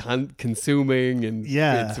 consuming and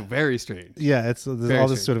Yeah. it's very strange. Yeah, there's Very all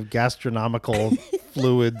this strange. sort of gastronomical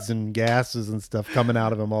fluids and gases and stuff coming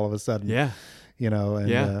out of him all of a sudden. Yeah. And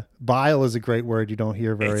Yeah. bile is a great word you don't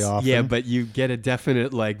hear very often. Yeah, but you get a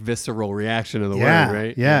definite visceral reaction of the yeah, word,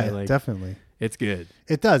 right? Yeah, definitely. It's good.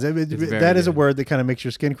 It does. very That is a good. word that kind of makes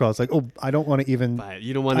your skin crawl. It's like, oh, I don't want to even. But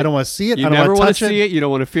you don't want I don't want to see it. You I don't never want to touch see it. You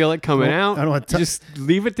don't want to feel it coming out. I don't wanna You just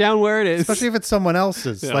leave it down where it is. Especially if it's someone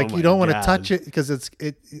else's. Oh Like my you don't want to God. touch it because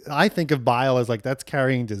I think of bile as like that's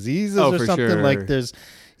carrying diseases Oh, or for something. sure. Like there's,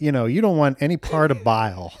 you don't want any part of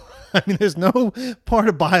bile. I mean, there's no part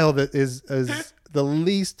of bile that is the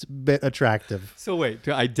least bit attractive. So wait,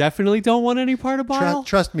 I definitely don't want any part of bile?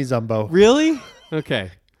 Trust me, Zumbo. Really?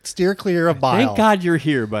 Okay. Steer clear of bile. Thank God you're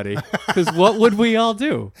here, buddy. Because what would we all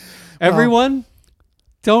do? Everyone,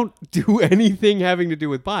 don't do anything having to do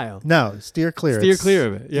with bile. No, steer clear. Steer clear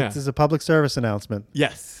of it. Yeah. This is a public service announcement.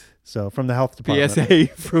 Yes. So from the health department. PSA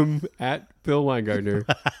from at Bill Weingartner.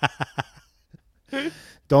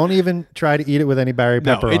 Don't even try to eat it with any Barry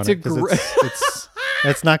pepper on it's it.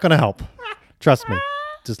 It's not going to help. Trust me.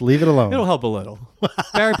 Just leave it alone. It'll help a little.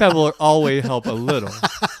 Barry pepper will always help a little.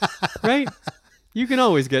 Right? You can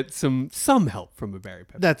always get some help from a Barry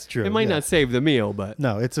pepper. That's true. It might not save the meal, but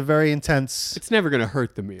no, it's a very intense. It's never going to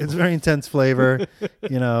hurt the meal. It's a very intense flavor,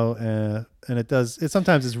 and it does.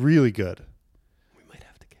 Sometimes it's really good. We might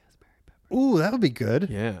have to cast Barry pepper. Ooh, that would be good.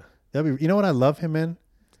 Yeah. That'd be. You know what I love him in?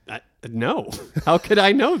 No. How could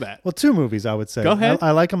I know that? Well, 2 movies I would say. Go ahead. I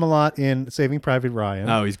like him a lot in Saving Private Ryan.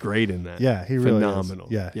 Oh, he's great in that. Yeah, he really phenomenal.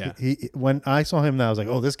 is. Yeah. He when I saw him, I was like,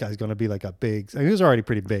 oh, this guy's going to be like a big. He was already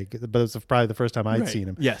pretty big, but it was probably the first time I'd seen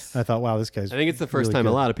him. Yes. I thought, wow, this guy's. I think it's the first really time good.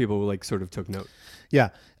 a lot of people like sort of took note. Yeah,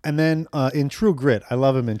 and then in True Grit, I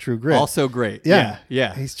love him in True Grit. Also great. Yeah.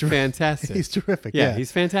 He's fantastic. He's terrific. Yeah, Yeah,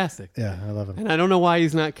 he's fantastic. Yeah, I love him. And I don't know why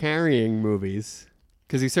he's not carrying movies,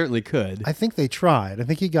 because he certainly could. I think they tried. I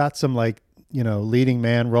think he got some leading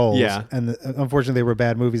man roles. Yeah. And unfortunately, they were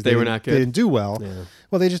bad movies. They were not good. They didn't do well. Yeah.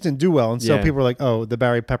 Well, they just didn't do well. And so Yeah. people were like, oh, the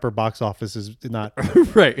Barry Pepper box office is not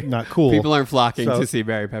Right. not cool. People aren't flocking So- to see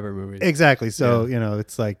Barry Pepper movies. Exactly. So,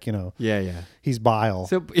 it's like, Yeah. he's bile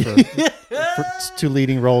So for 2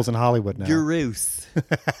 leading roles in Hollywood now. gross.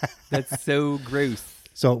 That's so gross.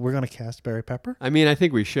 So we're going to cast Barry Pepper? I mean, I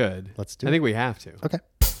think we should. Let's do I it. think we have to. Okay.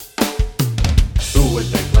 Who would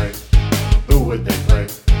they play? Who would they play?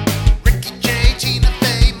 Ricky Jay, Tina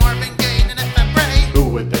Fey, Marvin Gaye, and FM Ray. Who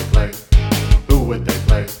would they play? Who would they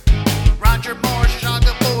play? Roger Moore, Shah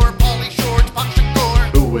Gabor, Pauly Shore, Tupac Shakur.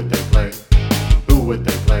 Who would they play? Who would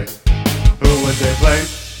they play? Who would they play?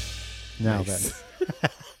 Now Nice.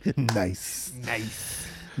 then. Nice. Nice.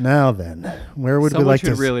 Now then, where would Someone we like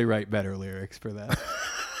should to... really write better lyrics for that.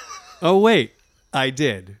 Oh, wait. I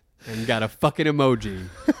did. And got a fucking emoji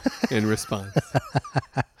in response.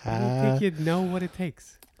 I don't think you'd know what it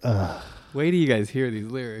takes. Wait till you guys hear these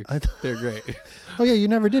lyrics. They're great. Oh, yeah, you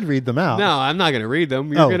never did read them out. No, I'm not going to read them.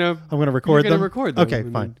 I'm You're going to You're record going to them? record them. Okay,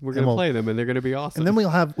 and fine. We're And going to we'll- play them, and they're going to be awesome. And then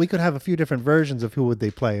we could have a few different versions of who would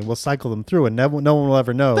they play, and we'll cycle them through, and no one will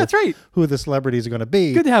ever know. That's right. Who the celebrities are going to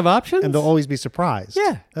be. Good to have options. And they'll always be surprised.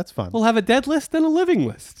 Yeah. That's fun. We'll have a dead list and a living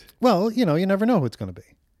list. Well, you never know who it's going to be.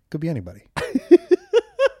 Could be anybody.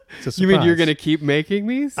 It's a You mean you're surprise. going to keep making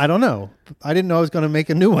these? I don't know. I didn't know I was going to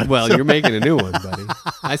make a new one. Well, so- you're making a new one, buddy.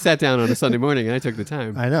 I sat down on a Sunday morning and I took the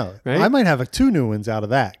time. I know. Right? I might have 2 new ones out of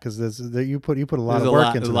that because you put a lot There's of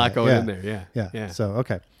work into a lot that. going Yeah. in there. Yeah. Yeah. So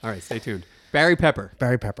okay, All right, stay tuned. Barry Pepper.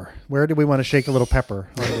 Barry Pepper. Where do we want to shake a little pepper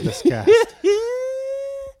onto this cast?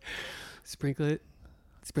 Sprinkle it.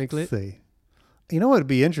 Sprinkle Let's it. see. You know what would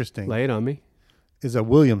be interesting Lay it on me. is a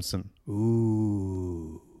Williamson.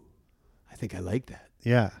 Ooh. I think I like that.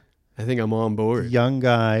 Yeah. I think I'm on board. Young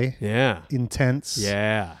guy, Yeah. intense,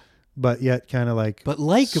 Yeah. but yet kind of like But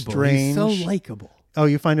likable. strange. He's so likable. Oh,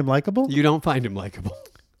 you find him likable? You don't find him likable.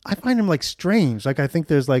 I find him like strange. Like I think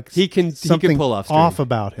there's like He can something pull off off strange.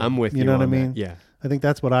 about him. I'm with you. You know what I on that. mean? Yeah. I think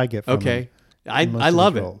that's what I get from him. Okay. I most I of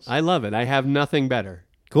love his it. roles. I love it. I have nothing better.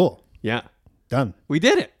 Cool. Yeah. Done. We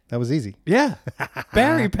did it. That was easy. Yeah.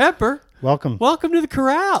 Barry Pepper. Welcome. Welcome to the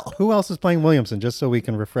corral. Who else is playing Williamson? Just so we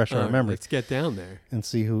can refresh our All right, memory let's get down there. and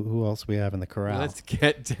see who else we have in the corral. Let's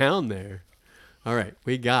get down there. All right.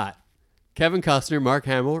 We got Kevin Costner, Mark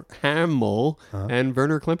Hamill, and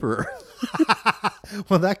Werner Klemperer.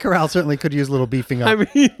 Well, that corral certainly could use a little beefing up. I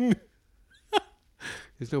mean,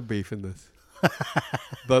 there's no beef in this.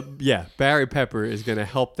 But yeah, Barry Pepper is going to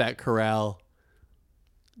help that corral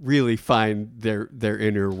really find their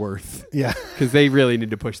inner worth, yeah. because they really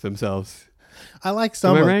need to push themselves. I like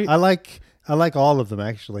some Am I of right? I like all of them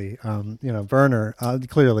actually. Werner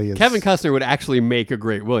clearly is Kevin Costner would actually make a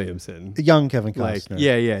great Williamson. young Kevin Like, Costner.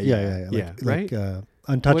 yeah, Like, right?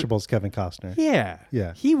 Untouchables Kevin Costner. Yeah.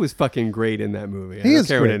 Yeah. He was fucking great in that movie. I He don't is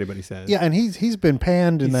care what great. anybody says. Yeah, and he's been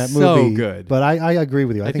panned in He's that so movie. good. But I agree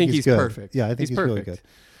with you. I think he's good. perfect. Yeah, I think he's really perfect.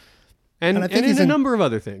 good. And And I think in he's a in- number of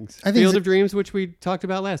other things. I think Field he's- of Dreams, which we talked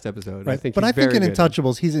about last episode. Right. I think but he's I think very in good.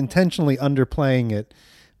 Untouchables, he's intentionally underplaying it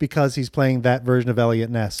because he's playing that version of Elliot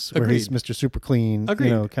Ness where he's Agreed. Mr. Super Clean,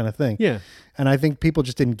 Agreed. kind of thing. Yeah. And I think people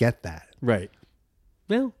just didn't get that. Right.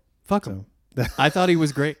 Well, fuck him. So I thought he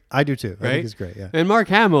was great. I do too. I Right? think he's great. Yeah. And Mark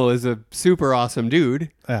Hamill is a super awesome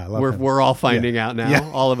dude. Yeah, I love him. We're all finding out now, Yeah.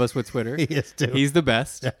 all of us with Twitter. He is too. He's the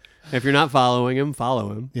best. If you're not following him,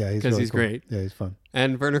 follow him. Yeah, he's because really he's cool. great. Yeah, he's fun.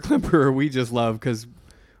 And Werner Klemperer, we just love because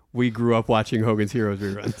we grew up watching Hogan's Heroes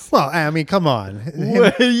reruns. Well, I mean, come on.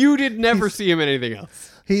 You did never see him in anything else.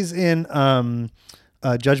 He's in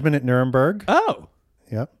Judgment at Nuremberg. Oh,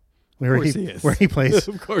 Yep. where course he is. where he plays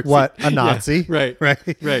Of course what he- a Nazi, Yeah,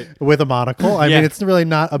 right. with a monocle. I Yeah. mean, it's really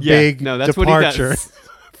not a Yeah, big no, that's what he departure does.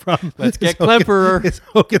 from Let's get Hogan's- cleverer. his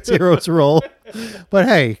Hogan's Heroes role. But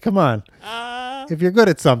hey, come on, if you're good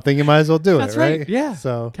at something, you might as well do That's it, right? Yeah.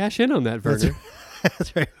 So Cash in on that, Verger.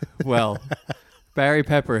 that's right. Well, Barry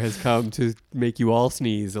Pepper has come to make you all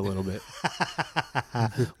sneeze a little bit.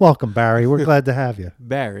 Welcome, Barry. We're glad to have you.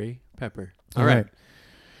 Barry Pepper. All All right. right.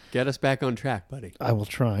 Get us back on track, buddy. I will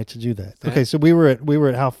try to do that. Yeah. Okay, so we were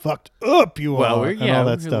at how fucked up you Well, are, and all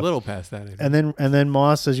that we're stuff. a little past that. I think. And then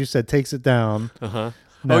Moss, as you said, takes it down. Uh-huh.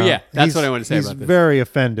 Now, Oh, yeah. That's he's- what I want to say he's about this. very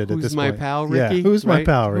offended at Who's this my point. pal, Ricky? Yeah, who's my Right?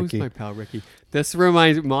 pal, Ricky? Who's my pal, Ricky? This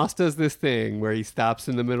reminds Moss does this thing where he stops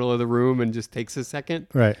in the middle of the room and just takes a second.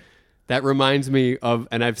 Right. That reminds me of,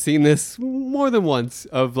 and I've seen this more than once,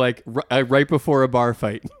 of like right before a bar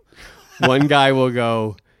fight. One guy will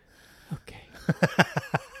go, okay.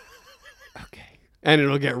 Okay. And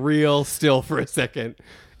it'll get real still for a second.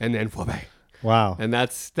 And then, whoopee. Wow. And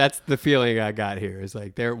that's the feeling I got here. Is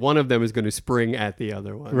like one of them is going to spring at the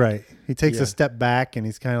other one. Right. He takes Yeah. a step back and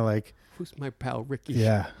he's kind of like, Who's my pal, Ricky?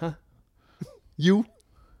 yeah, You?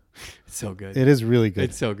 It's so good. it is really good.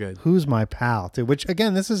 It's so good. Who's my pal? Too. Which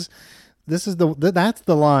again, that's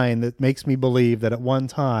the line that makes me believe that at one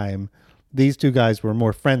time these two guys were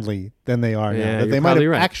more friendly than they are Yeah, now. That you're they might have probably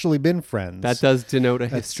right. actually been friends. That does denote a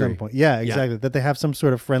at history. some point. Yeah, exactly. That they have some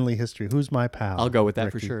sort of friendly history. Who's my pal? I'll go with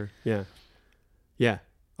that for Ricky? sure. Yeah. Yeah.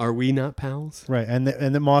 Are we not pals? Right. And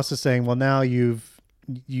the Moss is saying, well, now you've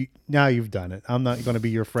done it. I'm not going to be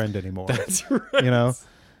your friend anymore. That's right. You know,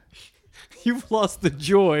 You've lost the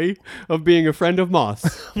joy of being a friend of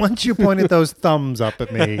Moss. once you pointed those thumbs up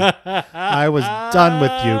at me, I was done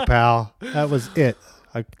with you, pal. That was it.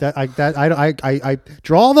 I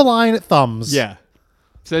draw the line at thumbs. Yeah.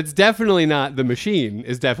 So it's definitely not, the machine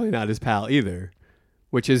is definitely not his pal either,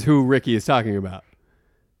 which is who Ricky is talking about.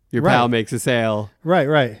 Your Right. pal makes a sale.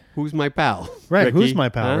 Right. Who's my pal? Right. Ricky? Who's my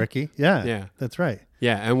pal, Huh? Ricky? Yeah. Yeah. That's right.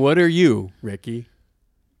 Yeah. And what are you, Ricky?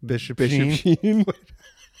 Bishop Bishop Sheen. Sheen?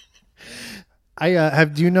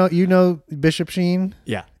 Do you know Bishop Sheen?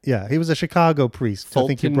 Yeah. Yeah, he was a Chicago priest. I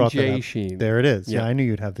think you Fulton brought that J. up. Sheen. There it is. Yeah, Yeah. I knew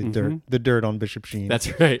you'd have the dirt on Bishop Sheen.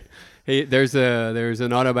 That's right. Hey, there's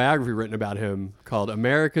an autobiography written about him called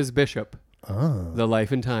America's Bishop, The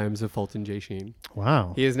Life and Times of Fulton J. Sheen.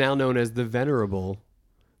 Wow. He is now known as the Venerable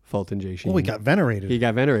Fulton J. Sheen. Oh, he got venerated. He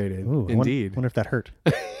got venerated. Ooh, Indeed. Wonder if that hurt.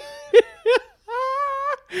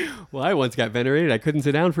 Well, I once got venerated. I couldn't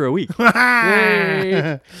sit down for a week.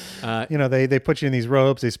 Yay. You know, they put you in these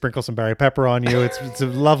robes. They sprinkle some Barry Pepper on you. It's a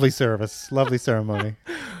lovely service, lovely ceremony.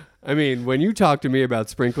 I mean, when you talk to me about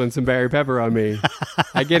sprinkling some Barry Pepper on me,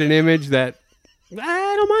 I get an image that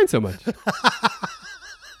I don't mind so much.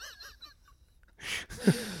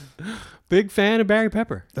 Big fan of Barry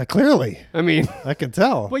Pepper. Clearly, I mean, I can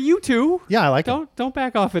tell. well, you too. Yeah, I like him. Don't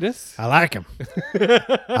back off of this. I like him.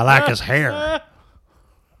 I like his hair.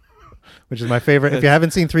 Which is my favorite. If you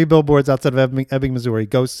haven't seen Three Billboards Outside of Ebbing, Missouri,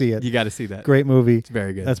 go see it. You got to see that. Great movie. It's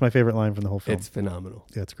very good. That's my favorite line from the whole film. It's phenomenal.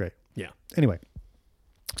 Yeah, it's great. Yeah. Anyway,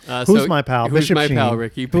 So who's my pal? Who's Bishop my Sheen. pal,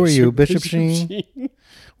 Ricky? Who are you, Bishop Sheen?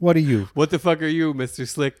 What are you? What the fuck are you, Mr.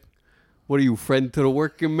 Slick? What are you, friend to the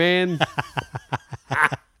working man?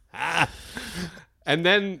 And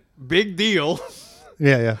then, big deal.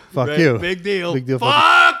 Yeah. Fuck Right? you. Big deal. Big deal.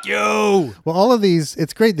 Fuck you. Well, all of these,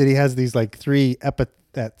 it's great that he has these like three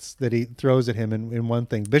epithets that he throws at him in one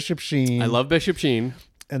thing. Bishop Sheen. I love Bishop Sheen.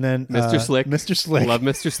 And then Mr. Slick. Mr. Slick. I love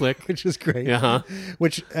Mr. Slick. Which is great. Uh-huh.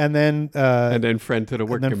 And then Friend to the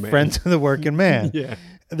working man. friend to the working man. Yeah.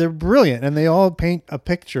 They're brilliant, and they all paint a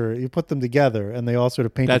picture. You put them together, and they all sort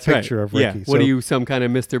of paint That's a picture right. of Ricky. Yeah. What are you, some kind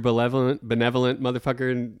of Mr. Benevolent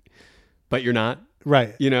motherfucker, but you're not?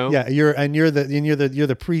 Right. You know? Yeah. You're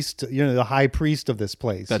the priest. You're the high priest of this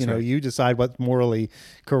place. That's right. You decide what's morally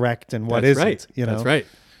correct and what That's isn't. right. You know. That's right.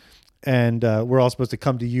 And we're all supposed to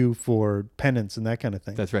come to you for penance and that kind of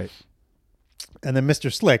thing. That's right. And then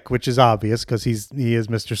Mr. Slick, which is obvious because he is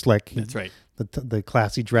Mr. Slick. That's right. The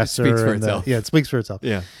classy dresser. speaks for and itself. it speaks for itself.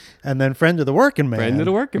 Yeah. And then friend of the working man. Friend to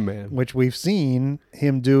the working man. Which we've seen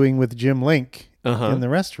him doing with Jim Link in the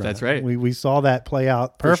restaurant. That's right. We saw that play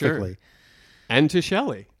out For sure. perfectly. And to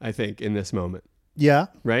Shelley, I think, in this moment. Yeah.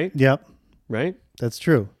 Right? Yep. Right? That's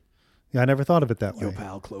true. Yeah, I never thought of it that way. Your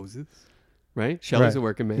pal closes. Right? Shelley's Right. a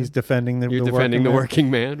working man. He's defending You're defending the working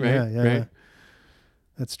man, right? Yeah, yeah, right? yeah.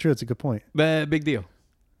 That's true. It's a good point. Big deal.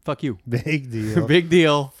 Fuck you. Big deal. Big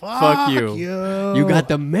deal. Fuck you. you. You got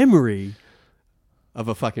the memory of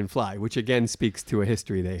a fucking fly, which again speaks to a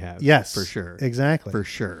history they have. Yes. For sure. Exactly. For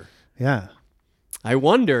sure. Yeah. I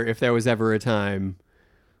wonder if there was ever a time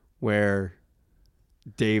where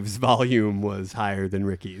Dave's volume was higher than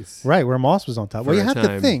Ricky's. Right, where Moss was on top. Well, For you a have to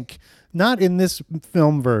time. think, not in this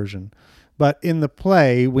film version, but in the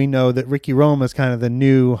play, we know that Ricky Roma is kind of the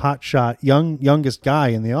new hotshot, youngest guy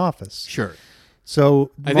in the office. Sure. So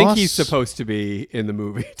I think Moss- he's supposed to be in the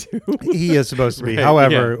movie too. He is supposed to be. Right,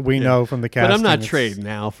 However, yeah, we yeah. know from the casting. But I'm not it's- trading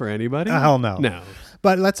now for anybody. Hell no. No.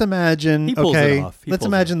 But let's imagine, He pulls it okay, off. He let's pulls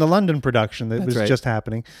it imagine the London production that That's was right. just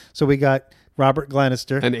happening. So we got Robert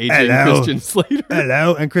Glenister. And aging Hello. Christian Slater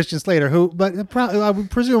Hello. And Christian Slater, who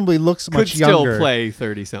presumably looks could much still younger. play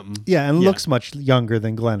 30-something. Yeah, and looks much younger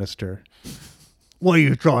than Glenister. What are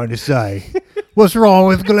you trying to say? What's wrong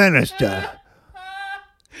with Glenister?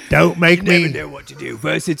 Don't make me... know what to do.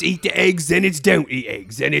 First it's eat the eggs, then it's don't eat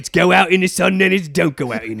eggs. Then it's go out in the sun, then it's don't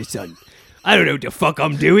go out in the sun. I don't know what the fuck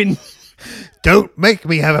I'm doing. Don't make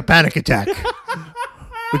me have a panic attack.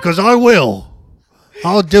 Because I will.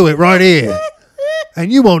 I'll do it right here.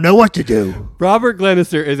 And you won't know what to do. Robert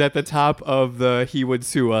Glenister is at the top of the he would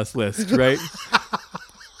sue us list, right?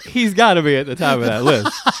 He's got to be at the top of that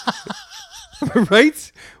list.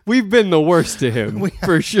 Right? We've been the worst to him,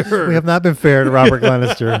 for sure. We have not been fair to Robert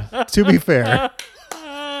Glenister, to be fair.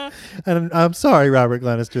 And I'm sorry, Robert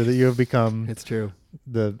Glenister, that you have become It's true.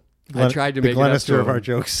 the I tried to the make it up Glenister to of our him.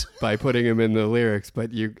 jokes. By putting him in the lyrics,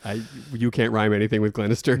 but you can't rhyme anything with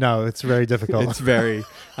Glenister. No, it's very difficult. It's very.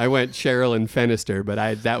 I went Cheryl and Fenister,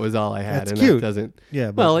 but that was all I had, That's and cute. that doesn't.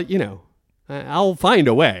 Yeah, but- Well, you know, I'll find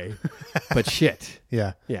a way. But shit,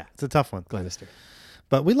 yeah, yeah, it's a tough one. Glenister.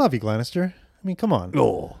 But we love you, Glenister. I mean, come on.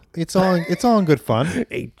 Oh, It's all in good fun.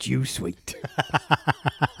 ain't you sweet?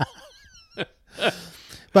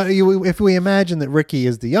 But if we imagine that Ricky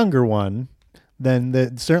is the younger one,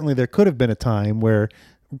 then certainly there could have been a time where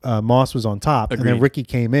Moss was on top, and then Agreed. Ricky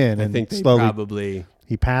came in I and think they slowly probably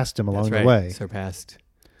he passed him along that's the right, way. surpassed.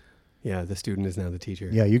 Yeah, the student is now the teacher.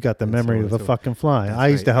 Yeah, you got the And memory so on of and the so- fucking fly. That's I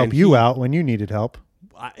used to right. help And you he- out when you needed help.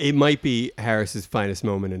 It might be Harris's finest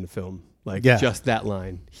moment in the film. Like Yeah. just that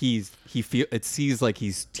line. It sees like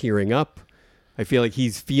he's tearing up. I feel like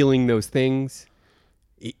he's feeling those things.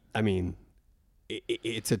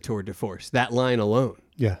 It's a tour de force. That line alone,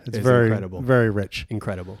 Yeah, it's It's very incredible. very rich.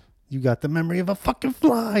 incredible. You got the memory of a fucking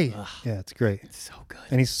fly. Yeah, it's great. It's so good.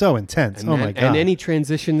 And he's so intense. Oh my god. And then he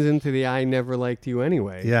transitions into the "I never liked you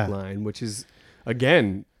anyway" Yeah. line, which is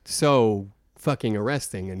again so fucking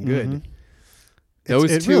arresting and good. Mhm.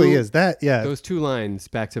 Those it two, really is that. Yeah, Those two lines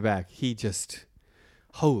back to back. He just,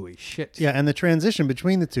 holy shit. yeah, and the transition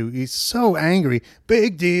between the two. He's so angry.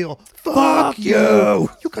 Big deal. Fuck you.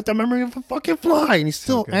 You got the memory of a fucking fly, and he's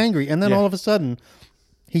still good. angry. And then Yeah. all of a sudden,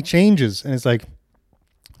 he changes, and it's like,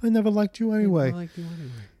 I never liked you anyway, I like you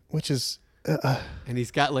anyway. which is. And he's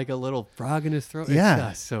got like a little frog in his throat. Yeah.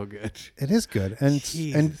 It's just so good. It is good, and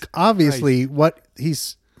Jesus obviously what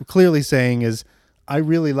he's clearly saying is, I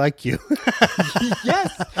really like you,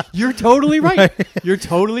 Yes, you're totally right. You're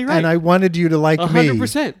totally right. and I wanted you to like me.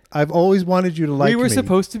 100%. I've always wanted you to like me. We were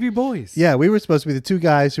supposed to be boys. Yeah, we were supposed to be the two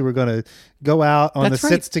guys who were going to go out on That's the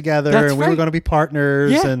right. sits together, That's and we were right. going to be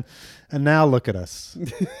partners, Yeah. and now look at us.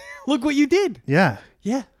 Look what you did. Yeah.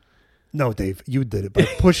 Yeah. No, Dave, you did it by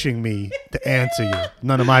pushing me to answer you.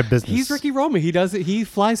 None of my business. He's Ricky Roma. He does it. He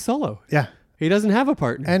flies solo. Yeah. He doesn't have a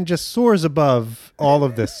partner. And just soars above all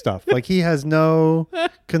of this stuff. Like he has no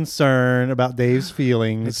concern about Dave's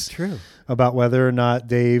feelings. It's true. About whether or not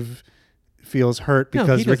Dave feels hurt No,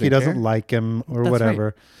 because he Ricky doesn't doesn't care. like him or That's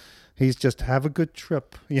whatever. He's just have a good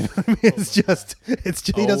trip. You know what I mean? It's just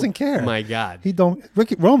he doesn't care. Oh my God. He don't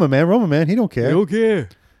Roma man, he don't care. I don't care.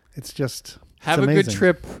 It's just Have it's a good amazing.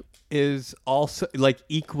 trip is also like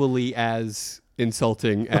equally as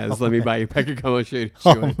insulting as let me buy you a pack of Como shade.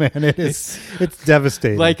 Oh man, it's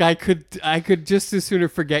devastating. Like I could just as sooner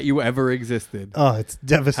forget you ever existed. oh, it's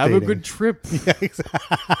devastating. Have a good trip. Yeah,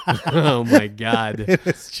 exactly. Oh my God.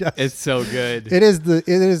 It's just It's so good. it is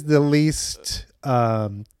the least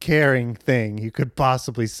caring thing you could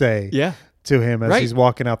possibly say Yeah. to him as Right. he's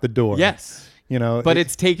walking out the door. Yes. You know, But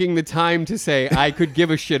it's taking the time to say, I could give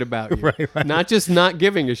a shit about you. Right. Not just not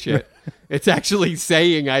giving a shit. It's actually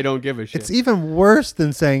saying, I don't give a shit. it's even worse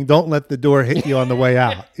than saying don't let the door hit you on the way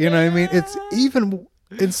out. You know what I mean? It's even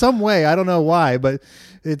in some way, I don't know why, but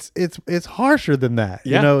it's harsher than that.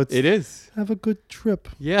 yeah, You know, it is. have a good trip.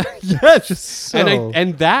 Yeah. Yes. Just so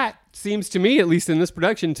And that seems to me, at least in this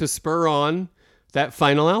production, to spur on that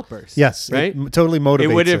final outburst. yes, Right? it totally motivates It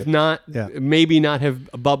would have not, Yeah. maybe not have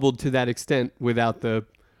bubbled to that extent without the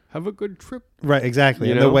have a good trip. Right, exactly.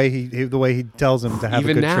 You And know? the way he tells him to have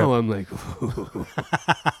Even a good now, trip. I'm like, ooh.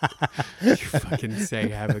 You fucking say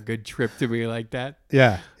have a good trip to me like that?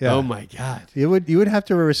 Yeah. Oh my God. You would have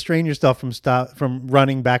to restrain yourself from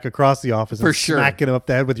running back across the office For and sure. smacking him up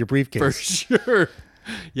the head with your briefcase. For sure.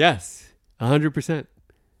 Yes. 100%.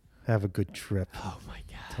 Have a good trip. Oh my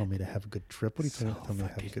God. Tell me to have a good trip. What are you telling me? Tell me to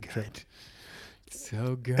have a good trip.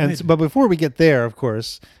 So good. But before we get there, of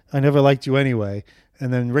course, I never liked you anyway.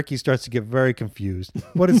 And then Ricky starts to get very confused.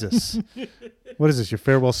 What is this? What is this? Your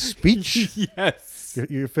farewell speech? Yes.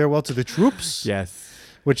 Your farewell to the troops? Yes.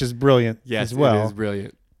 Which is brilliant Yes, as well. it is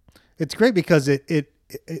brilliant. It's great because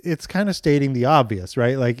it's kind of stating the obvious,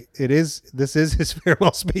 right? Like this is his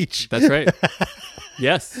farewell speech. That's right.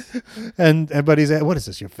 Yes. But he's what is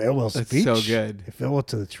this? Your farewell That's speech? so good. Your farewell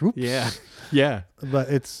to the troops? Yeah. Yeah. But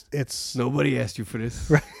it's Nobody asked you for this.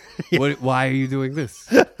 Right. Why are you doing this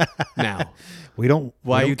now? we don't.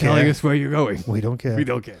 Why we are you don't telling care. us where you're going? We don't care. We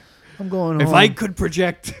don't care. I'm going If home. I could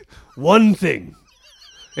project one thing,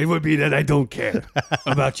 it would be that I don't care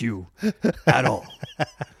about you at all.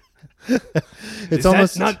 It's Is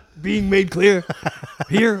almost that not being made clear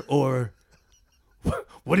here, or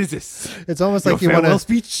what is this? It's almost Your like you farewell want to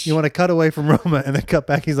speech? You want to cut away from Roma and then cut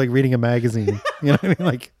back. He's like reading a magazine. You know what I mean?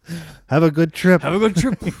 Like, have a good trip. Have a good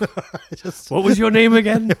trip. Just- What was your name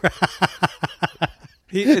again?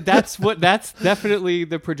 That's definitely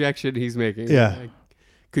the projection he's making. Yeah. I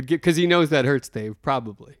could get because he knows that hurts Dave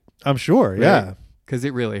probably. I'm sure. Yeah. Because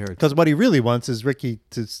it really hurts. Because what he really wants is Ricky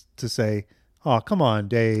to say, "Oh, come on,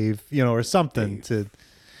 Dave," or something to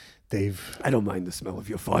Dave. I don't mind the smell of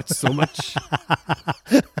your farts so much.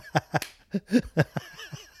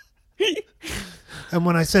 And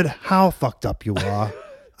when I said how fucked up you are,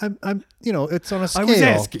 I'm it's on a scale. I was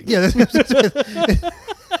asking. Yeah.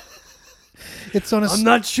 It's on a. I'm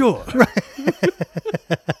not sure.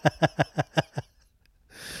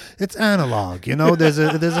 It's analog. There's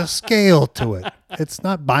a scale to it. It's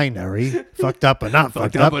not binary. Fucked up or not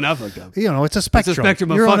fucked up. or not fucked up. It's a spectrum.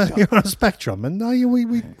 spectrum of you're fucked up. you're on a spectrum, and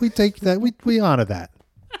we take that. We honor that.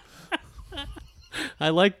 I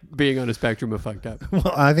like being on a spectrum of fucked up.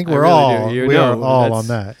 Well, I think I we're really all do. You we are know, all that's on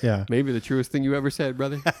that. Yeah. Maybe the truest thing you ever said,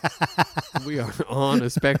 brother. We are on a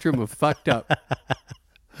spectrum of fucked up.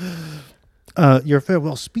 Your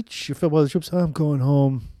farewell speech. Your farewell troops. I'm going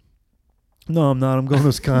home. No, I'm not. I'm going to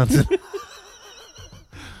Wisconsin.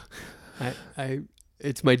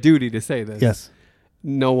 It's my duty to say this. Yes.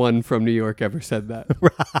 No one from New York ever said that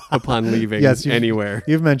upon leaving Yes. anywhere.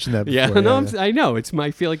 You've mentioned that Yeah, before. no, I know. I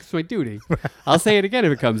feel like it's my duty. I'll say it again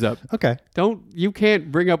if it comes up. Okay. You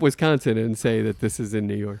can't bring up Wisconsin and say that this is in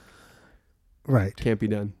New York. Right. Can't be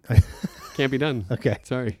done. Can't be done. Okay.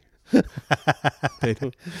 Sorry. They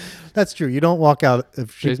don't, That's true. You don't walk out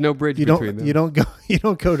of there's no bridge you between don't them. you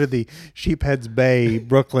don't go to the Sheepheads Bay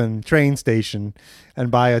Brooklyn train station and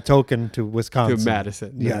buy a token to Wisconsin. To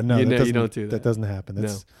Madison. Yeah, no, you that don't do that. That doesn't happen.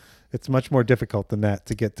 No. It's much more difficult than that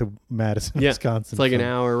to get to Madison, Yeah, Wisconsin. it's like an from-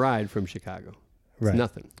 hour ride from Chicago. It's Right.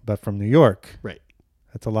 nothing. But from New York, Right.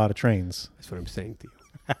 that's a lot of trains. That's what I'm saying to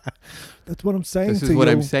you. That's what I'm saying This to is you. what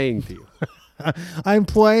I'm saying to you. I'm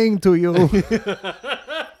playing to you.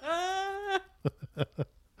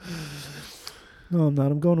 No, I'm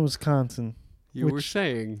not. I'm going to Wisconsin. You were Which-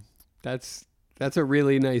 saying that's a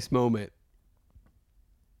really nice moment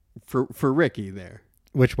for Ricky there.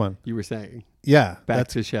 Which one? You were saying Yeah. back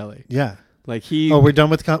to Shelley. Yeah. Like he. Oh, we're done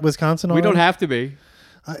with Wisconsin we already? don't have to be.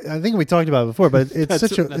 I think we talked about it before, but it's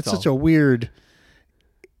That's such all. a weird.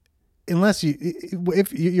 Unless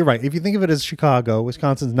if you're right, if you think of it as Chicago,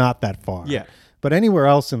 Wisconsin's not that far. Yeah. But anywhere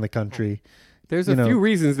else in the country, There's You a know, few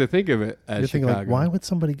reasons to think of it as you're thinking Chicago. like, why would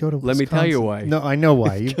somebody go to Let Wisconsin? me tell you why. No, I know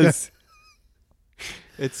why. Because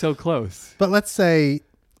it's so close. But let's say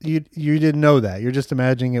you didn't know that. You're just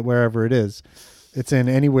imagining it wherever it is. It's in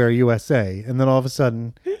anywhere USA, and then all of a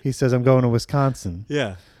sudden he says, "I'm going to Wisconsin."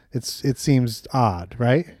 Yeah. It seems odd,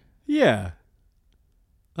 right? Yeah.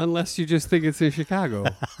 Unless you just think it's in Chicago,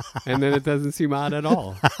 and then it doesn't seem odd at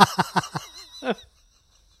all.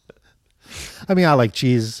 I mean, I like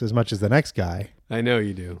cheese as much as the next guy. I know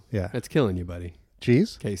you do. Yeah. That's killing you, buddy.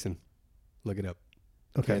 Cheese? Casein. Look it up.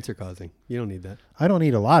 Okay. Cancer causing. You don't need that. I don't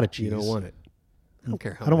eat a lot of cheese. You don't want it. I don't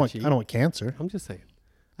care how I don't much want. you I don't want cancer. I'm just saying.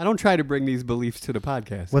 I don't try to bring these beliefs to the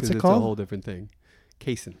podcast. What's 'cause it it's called? a whole different thing.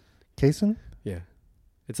 Casein. Casein? Yeah.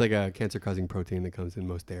 It's like a cancer-causing protein that comes in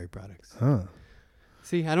most dairy products. Huh.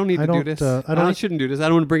 See, I don't need I to do don't, this. I I shouldn't do this. I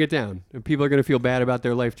don't want to bring it down. And people are going to feel bad about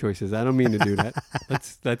their life choices. I don't mean to do that.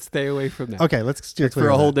 Let's stay away from that. Okay, let's steer It's clear for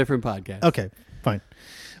a of whole that. different podcast. Okay, fine.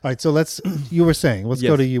 All right, so you were saying, let's go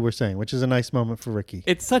Yes. to you were saying, which is a nice moment for Ricky.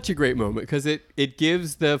 It's such a great moment because it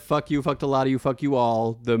gives the fuck you, fucked a lot of you, fuck you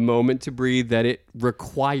all, the moment to breathe that it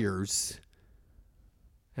requires.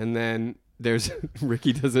 And then there's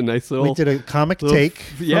Ricky does a nice little. We did a comic take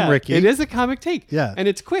from Ricky. It is a comic take. Yeah. And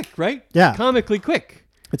it's quick, right? Yeah. Comically quick.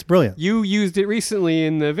 It's brilliant. You used it recently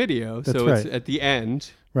in the video, That's so right. it's at the end.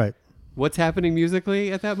 Right. What's happening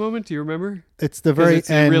musically at that moment? Do you remember? It's the 'Cause very it's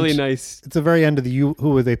end. really nice. It's the very end of the Who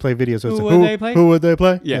Would They Play video. So it's Who like, Would They Play? Who would they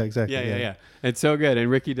play? Yeah, exactly. Yeah. It's so good. And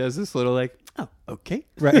Ricky does this little like, oh, okay.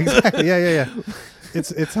 Right, exactly. Yeah. It's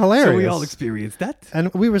hilarious. So we all experienced that.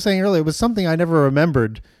 And we were saying earlier, it was something I never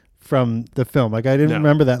remembered from the film. Like I didn't No.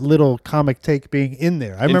 remember that little comic take being in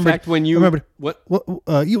there. I remember. In fact, when you remembered what?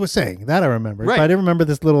 what you were saying that I remembered, Right. but I didn't remember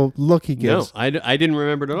this little look he No, gives. I didn't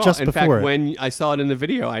remember it at all. Just in before fact, it. when I saw it in the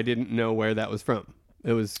video, I didn't know where that was from.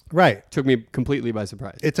 It was Right. took me completely by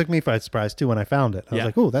surprise. It took me by surprise too when I found it. I was Yeah.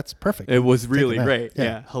 like, "Oh, that's perfect." It was Take really that. great. Yeah.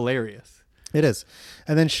 Yeah, hilarious. It is.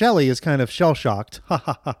 And then Shelley is kind of shell shocked.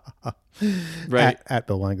 Right. At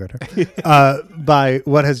Bill Weingarten by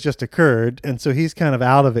what has just occurred, and so he's kind of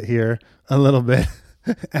out of it here a little bit,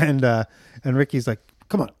 and Ricky's like,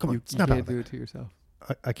 "Come on, You snap out can't of do it." it to yourself.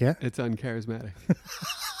 I can't. It's uncharismatic.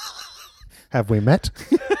 Have we met?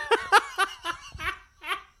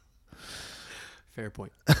 Fair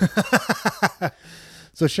point.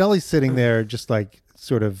 So Shelley's sitting there, just like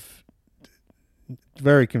sort of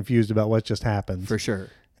very confused about what just happened, For sure.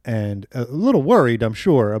 and a little worried, I'm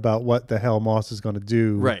sure, about what the hell Moss is going to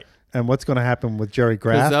do, Right. And what's going to happen with Jerry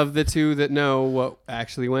Because Graff. of the two that know what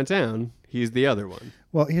actually went down, he's the other one.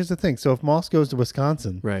 Well, here's the thing. So if Moss goes to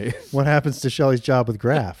Wisconsin, Right. what happens to Shelley's job with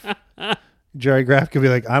Graff? Jerry Graff could be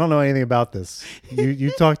like, I don't know anything about this.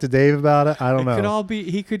 You talk to Dave about it. I don't know. It could all be.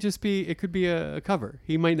 He could just be. It could be a cover.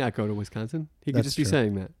 He might not go to Wisconsin. He could That's just be true.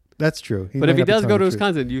 saying that. That's true. But if might he not be does go telling to the truth.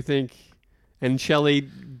 Wisconsin, do you think, and Shelley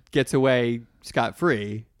gets away scot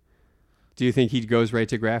free, do you think he goes right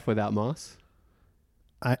to Graff without Moss?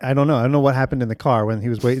 I don't know. I don't know what happened in the car when he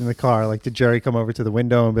was waiting in the car. Like, did Jerry come over to the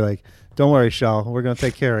window and be like, "Don't worry, Shell, we're going to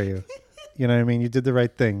take care of you." You know what I mean? You did the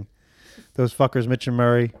right thing. Those fuckers, Mitch and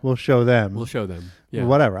Murray, we'll show them. We'll show them. Yeah.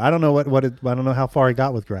 Whatever. I don't know I don't know how far he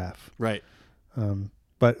got with Graff. Right.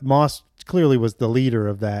 But Moss clearly was the leader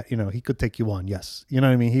of that. You know, he could take you on. Yes. You know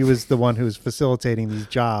what I mean? He was the one who was facilitating these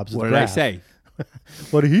jobs. What with did I Graff. say?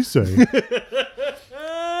 What did he say?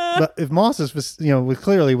 But if Moss is,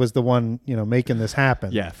 clearly was the one, making this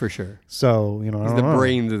happen. Yeah, for sure. So, I He's don't the know.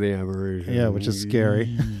 brains of the operation. Yeah, which is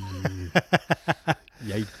scary.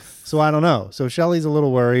 Yikes. So I don't know. So Shelley's a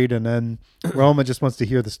little worried, and then Roma just wants to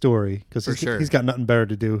hear the story because For sure. he's got nothing better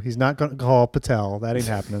to do. He's not going to call Patel. That ain't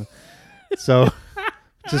happening. So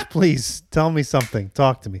just please tell me something.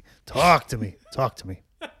 Talk to me. Talk to me. Talk to me.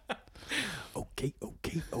 Okay.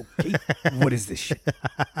 What is this shit?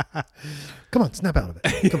 Come on, snap out of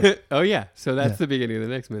it. Come on. Oh, yeah. So that's Yeah. the beginning of the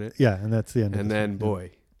next minute. Yeah, and that's the end. And of this then, one.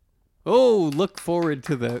 boy. Oh, look forward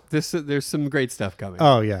to this. There's some great stuff coming.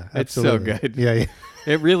 Oh yeah, It's so absolutely. good. Yeah,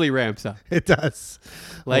 It really ramps up. it does.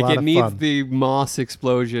 Like, A lot it of needs fun. the Moss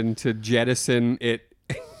explosion to jettison it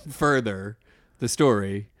further, the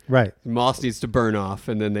story. Right. Moss needs to burn off,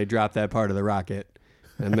 and then they drop that part of the rocket.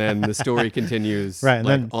 And then the story continues Right, and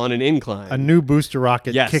like, then on an incline. A new booster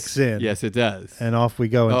rocket yes. kicks in. Yes, it does. And off we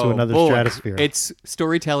go into Oh, another boy. stratosphere. It's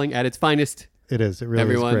storytelling at its finest. It is. It really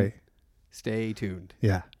Everyone, is great. stay tuned.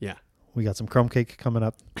 Yeah. Yeah. We got some crumb cake coming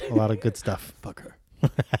up. A lot of good stuff. Fuck her.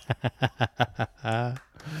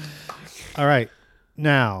 All right.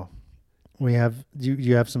 Now, we have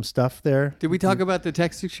you have some stuff there? Did we talk about the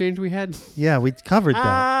text exchange we had? Yeah, we covered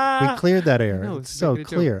that. We cleared that air. know, It's it's so making a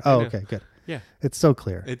joke. clear. I Oh, know. okay, good. Yeah. It's so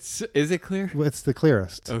clear. Is it clear? It's the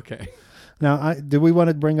clearest. Okay. Now, do we want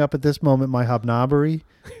to bring up at this moment my Hob-nobbery?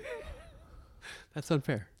 That's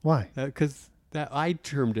unfair. Why? Because I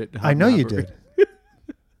termed it. I know you Hob-nobbery. did.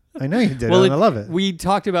 I know you did, Well, and I love it. We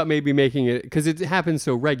talked about maybe making it, because it happens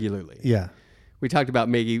so regularly. Yeah, We talked about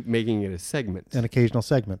making it a segment. an occasional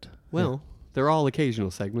segment. Well, they're all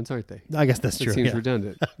occasional segments, aren't they? I guess that's That true. seems yeah.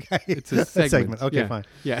 redundant. Okay. It's a segment. Okay, Yeah. fine.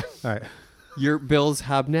 Yeah. All right. Your Bill's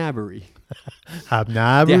Hob-nobbery.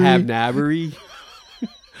 Hob-nobbery. The Hob-nobbery.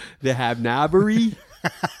 The Hob-nobbery.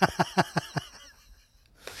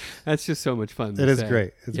 That's just so much fun. It is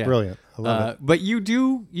great. It's brilliant. I love it. But you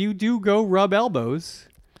do go rub elbows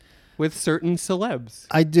with certain celebs.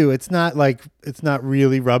 I do. It's not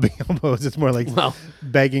really rubbing elbows. It's more like Well,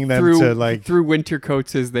 begging them to like. through winter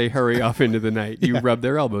coats as they hurry off into the night. You rub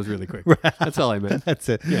their elbows really quick. That's all I meant. That's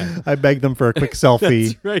it. Yeah. I beg them for a quick selfie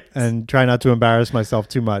That's right. and try not to embarrass myself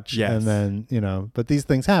too much. Yes. And then, but these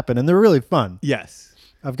things happen and they're really fun. Yes.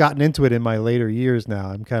 I've gotten into it in my later years now.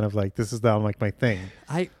 I'm kind of like, this is now like my thing.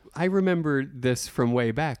 I remember this from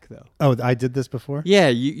way back though. Oh, I did this before?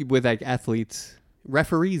 Yeah, with like athletes,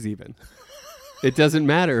 referees even. It doesn't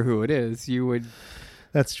matter who it is. You would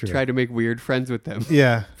That's true. try to make weird friends with them.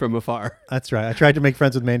 Yeah. From afar. That's right. I tried to make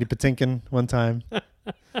friends with Mandy Patinkin one time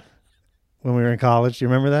when we were in college. Do you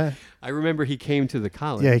remember that? I remember he came to the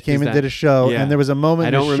college. Yeah, he came and did a show, Yeah. and there was a moment I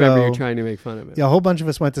in the don't remember show- you trying to make fun of him. Yeah, a whole bunch of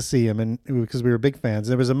us went to see him, and because we were big fans.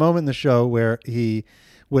 There was a moment in the show where he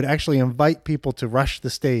would actually invite people to rush the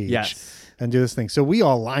stage. Yes. And do this thing. So we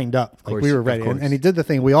all lined up. Like course, we were of ready. course. And he did the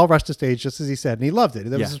thing. We all rushed the stage just as he said. And he loved it.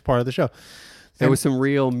 That was just part of the show. There was some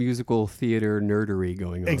real musical theater nerdery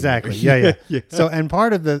going on. Exactly. there. Yeah. So, and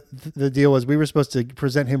part of the deal was we were supposed to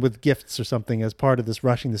present him with gifts or something as part of this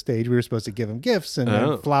rushing the stage. We were supposed to give him gifts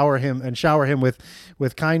and flower him and shower him with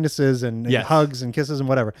kindnesses and Yes. hugs and kisses and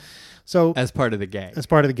whatever. So As part of the gag. as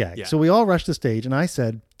part of the gag. Yeah. So we all rushed the stage, and I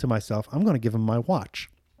said to myself, I'm going to give him my watch.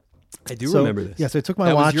 I do remember this. Yeah, so I took my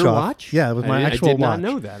That watch was your off. watch? Yeah, it was my actual I did watch. not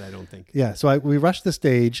know that, I don't think. Yeah, so we rushed the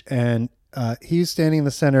stage, and he's standing in the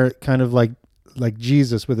center, kind of like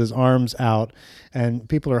Jesus with his arms out, and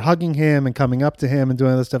people are hugging him and coming up to him and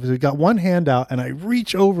doing other stuff. So he got one hand out, and I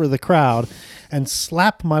reach over the crowd and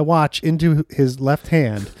slap my watch into his left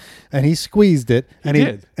hand, and he squeezed it. And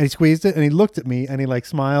he squeezed it, and he looked at me, and he like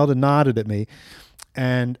smiled and nodded at me,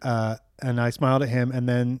 and I smiled at him, and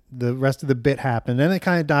then the rest of the bit happened. Then it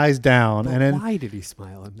kind of dies down, But and then why did he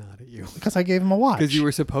smile and nod at you? because I gave him a watch. Because you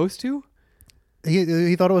were supposed to?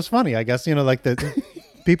 He thought it was funny, I guess. Like the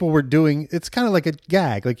people were doing. It's kind of like a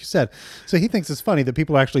gag, like you said. So he thinks it's funny that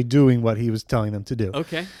people are actually doing what he was telling them to do.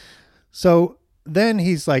 Okay. So then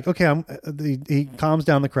he's like, okay, he calms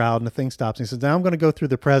down the crowd, and the thing stops. And he says, now I'm going to go through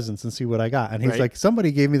the presents and see what I got. And he's like,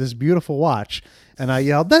 somebody gave me this beautiful watch. And I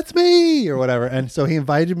yelled, that's me, or whatever. And so he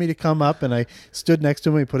invited me to come up, and I stood next to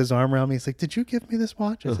him. He put his arm around me. He's like, did you give me this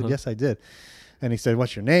watch? I said, yes, I did. And he said,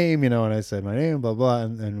 what's your name? And I said, my name, blah, blah.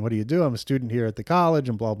 And what do you do? I'm a student here at the college,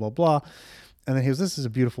 and blah, blah, blah. And then he goes, this is a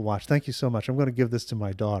beautiful watch. Thank you so much. I'm going to give this to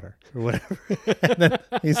my daughter, or whatever. And then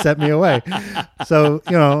he sent me away. So,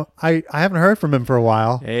 I haven't heard from him for a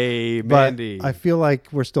while. Hey, But Mandy. I feel like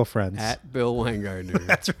we're still friends. At Bill Weingartner.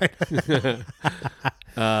 That's right.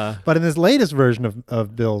 But in this latest version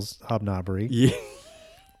of Bill's Hob-nobbery. Yeah.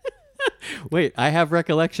 Wait, I have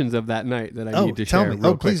recollections of that night that I need to tell share. me.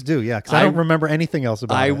 real quick. Please do. Yeah, because I don't remember anything else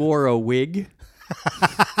about it. I wore a wig.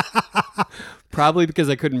 Probably because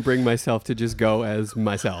I couldn't bring myself to just go as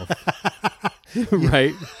myself.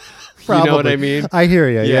 Right? Probably. You know what I mean? I hear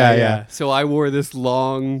you. Yeah. So I wore this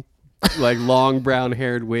long brown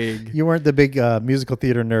haired wig. You weren't the big musical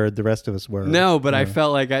theater nerd the rest of us were. No, but I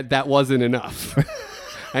felt like that wasn't enough.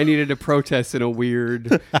 I needed to protest in a weird,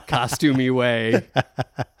 costumey way.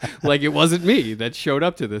 Like it wasn't me that showed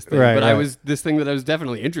up to this thing, Right, but I right. was this thing that I was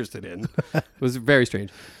definitely interested in. It was very strange.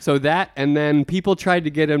 So that, and then people tried to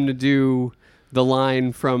get him to do the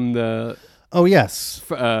line from the Oh, yes.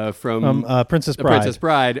 from Princess The Bride. Princess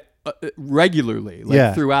Bride regularly,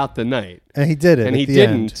 throughout the night, And he did it. and at he the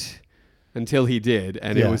didn't end. until he did,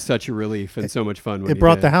 and Yeah. it was such a relief and so much fun. When It he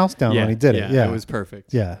brought did. the house down when he did it. Yeah. it was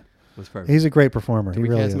perfect. Yeah. It was perfect. He's a great performer. Did he we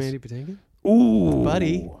really cast is. Mandy Patinkin? Ooh,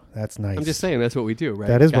 buddy. That's nice. I'm just saying that's what we do, right?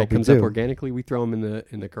 That is Guy what we comes do. up organically, we throw him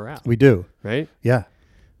in the corral, We do. right? Yeah.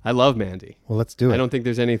 I love Mandy. Well, let's do it. I don't think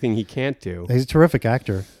there's anything he can't do. He's a terrific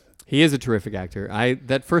actor. He is a terrific actor.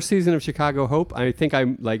 That first season of Chicago Hope, I think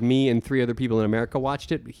like me and 3 other people in America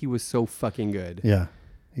watched it. He was so fucking good. Yeah.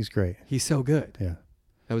 He's great. He's so good. Yeah.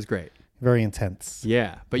 That was great. Very intense.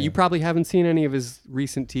 Yeah, but you probably haven't seen any of his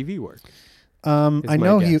recent TV work. I my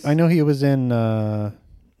know guess. he was in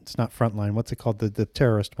it's not Frontline. What's it called? The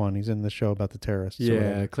terrorist one. He's in the show about the terrorists. or Yeah,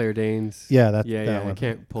 whatever. Claire Danes. Yeah, that Yeah. one. I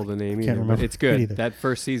can't pull the name Can't either, remember but it's it good. either. That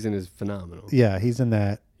first season is phenomenal. Yeah, he's in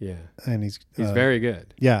that, Yeah, and he's very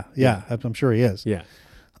good. Yeah. I'm sure he is. Yeah,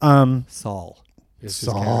 Um, Saul. Is his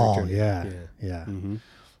Saul. character. Yeah. Mm-hmm.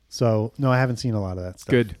 So no, I haven't seen a lot of that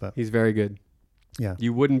stuff. Good. But He's very good. yeah,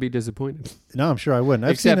 You wouldn't be disappointed. no, I'm sure I wouldn't.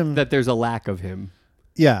 I've Except seen him. that there's a lack of him.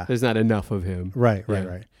 Yeah. There's not enough of him. Right.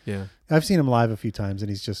 Yeah. Yeah. I've seen him live a few times, and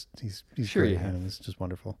he's Sure great, you have. man. It's just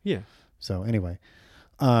wonderful. Yeah. So anyway,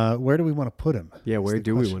 where do we want to put him? Yeah. Where the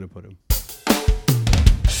do we question. want to put him?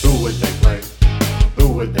 Who would they play?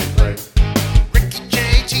 Who would they play? Ricky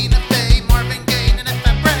J, Tina Fey, Marvin Gaye, and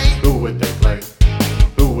FM Ray. Who would they play?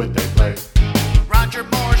 Who would they play? Roger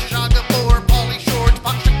Moore, Shah Gabor, Pauly Shore,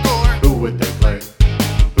 Pop Shakur. Who would they play?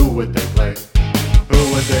 Who would they play?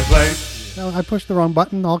 Who would they play? No, I pushed the wrong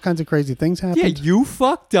button. All kinds of crazy things happened. Yeah, you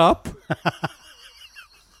fucked up.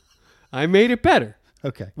 I made it better.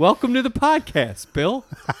 Okay. Welcome to the podcast, Bill.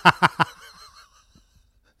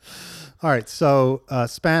 All right, so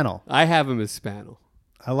Spannel. I have him as Spannel.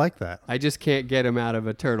 I like that. I just can't get him out of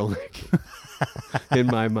a turtleneck in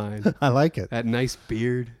my mind. I like it. That nice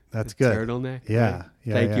beard. That's the good. Turtleneck. Yeah, right?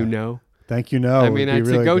 yeah, Thank yeah. you, no. Thank you, no. I mean, would be it's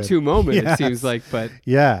really a go-to good. moment, Yes. it seems like, but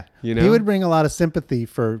Yeah. you know? He would bring a lot of sympathy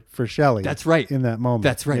for Shelley. That's right. In that moment.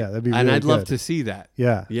 That's right. Yeah, that'd be really and I'd love good. to see that.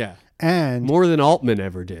 Yeah. Yeah. And More than Altman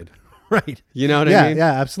ever did. right. You know what Yeah, I mean?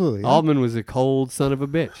 yeah, absolutely. Altman was a cold son of a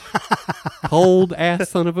bitch. Cold ass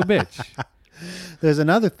son of a bitch. There's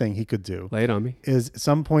another thing he could do. Lay it on me. Is at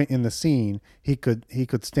some point in the scene he could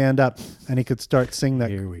stand up and he could start singing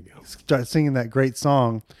that great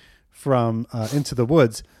song from Into the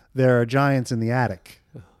Woods. There are giants in the attic.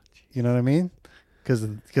 Oh, you know what I mean? Because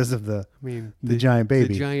of the the giant baby.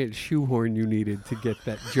 The giant shoehorn you needed to get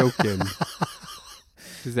that joke in.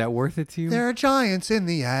 Is that worth it to you? There are giants in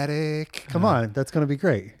the attic. Come on, that's going to be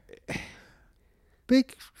great.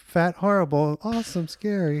 Big, fat, horrible, awesome,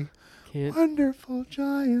 scary, wonderful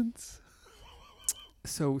giants.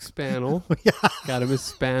 So Spannel. Got him as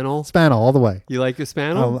Spannel. Spannel all the way. You like the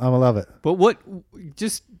Spannel? I'm gonna love it. But what?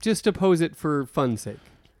 Just to pose it for fun's sake,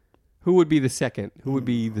 who would be the second? Who would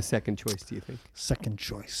be the second choice? Do you think? Second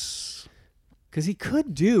choice. Because he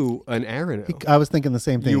could do an Arano. I was thinking the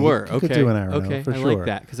same thing. You were he okay. could do an Arano okay, for I sure. like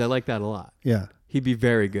that because I like that a lot. Yeah, he'd be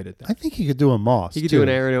very good at that. I think he could do a Moss. He could too. do an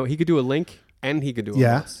Arano. He could do a Link, and he could do a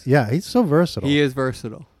Moss. Yeah, he's so versatile. He is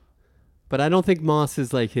versatile, but I don't think Moss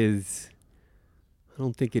is like his. I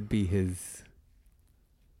don't think it'd be his.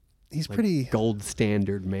 He's like, pretty gold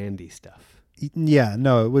standard Mandy stuff. Yeah,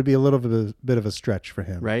 no, it would be a little bit of a stretch for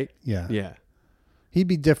him, right? Yeah, yeah. He'd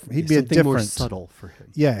be different. He'd be Something a different, more subtle for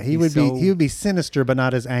him. Yeah, he would be sinister, but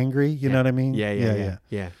not as angry. You know what I mean? Yeah.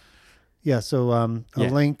 Yeah. So a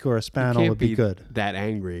Link or a Spannel would be good. That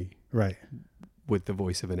angry, right? With the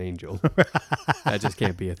voice of an angel, that just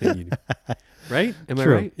can't be a thing. You do. Right? Am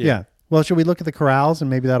True. I right? Yeah. Well, should we look at the corrals and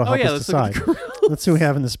maybe that'll help us decide? Let's see who we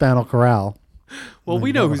have in the Spannel corral. Well,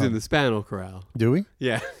 we know who's in the Spannel corral. Do we?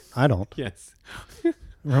 Yeah. I don't. Yes.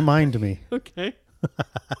 Remind me. Okay.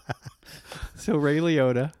 So Ray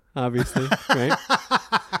Liotta, obviously, right?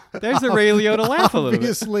 There's a Ray Liotta laugh a little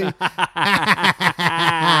bit. Obviously.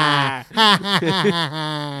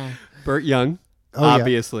 Burt Young,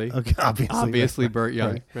 obviously. Yeah. Okay, obviously Burt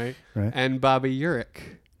Young, right? And Bobby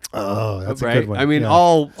Urich. Oh, that's right? a good one. I mean, yeah.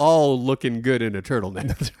 all looking good in a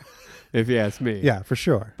turtleneck, if you ask me. Yeah, for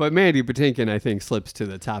sure. But Mandy Patinkin, I think, slips to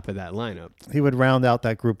the top of that lineup. He would round out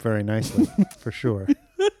that group very nicely, for sure.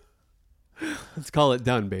 Let's call it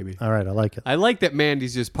done, baby. All right, I like it. I like that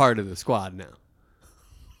Mandy's just part of the squad now.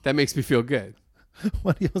 That makes me feel good.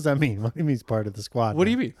 What does that mean? What do you mean he's part of the squad? What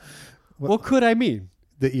do you mean? What could I mean?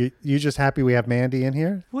 That you just happy we have Mandy in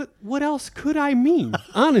here? What else could I mean?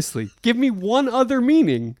 Honestly, give me one other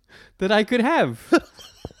meaning that I could have.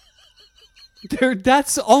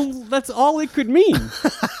 That's all it could mean.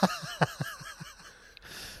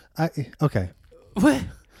 Okay. What?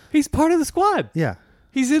 He's part of the squad. Yeah.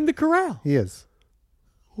 He's in the corral. He is.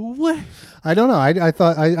 What? I don't know. I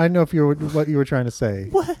thought I know if what you were trying to say.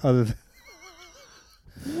 What? Other than,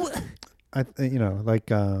 What? like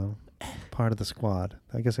part of the squad.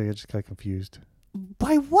 I guess I just got confused.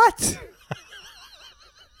 By what?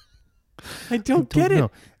 I don't get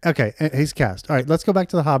it. Okay, he's cast. All right, let's go back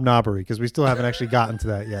to the Hob-nobbery because we still haven't actually gotten to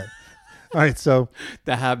that yet. All right, so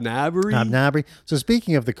the Hob-nobbery. Hob-nobbery. So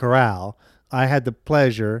speaking of the corral, I had the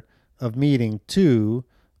pleasure of meeting two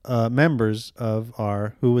members of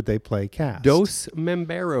our Who Would They Play cast. Dos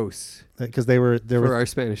Memberos. Because they were for our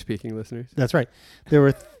Spanish-speaking listeners. That's right. There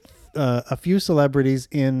were a few celebrities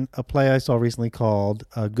in a play I saw recently called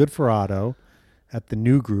Good for Otto at the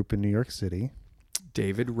New Group in New York City.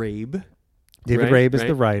 David Rabe. David Rabe is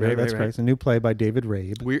the writer. That's right. It's a new play by David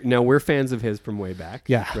Rabe. We're fans of his from way back.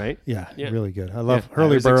 Yeah. Right? Yeah. Really good. I love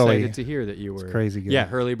Hurley I was Burley. excited to hear that you were. It's crazy good. Yeah,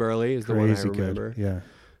 Hurley Burley is the one I remember. Good. Yeah.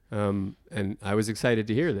 And I was excited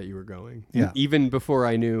to hear that you were going. Yeah. Even before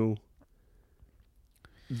I knew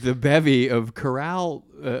the bevy of corral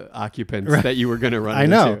occupants that you were going to run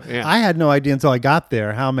into. I know. Yeah. I had no idea until I got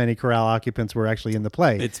there how many corral occupants were actually in the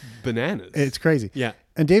play. It's bananas. It's crazy. Yeah.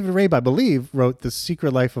 And David Rabe, I believe, wrote The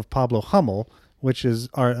Secret Life of Pablo Hummel, which is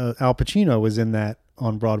Al Pacino was in that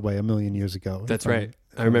on Broadway a million years ago. That's right.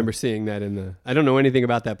 I remember seeing that in the. I don't know anything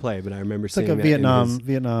about that play, but I remember seeing like a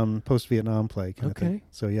that post-Vietnam play kind of thing.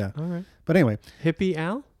 So yeah. All right. But anyway, Hippie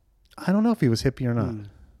Al. I don't know if he was hippie or not,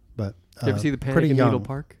 but did you ever see the Panic pretty in young. Needle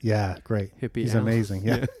Park? Yeah, great. Hippie He's Al. amazing.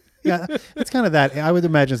 Yeah. Yeah, it's kind of that. I would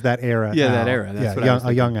imagine it's that era. Yeah, Al. that era. That's what I was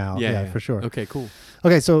a young Al. Yeah, for sure. Okay, cool.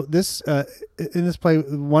 Okay, so this in this play,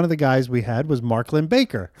 one of the guys we had was Mark Lynn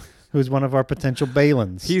Baker, who's one of our potential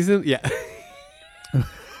Balins. He's in. Yeah.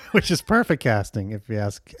 which is perfect casting if you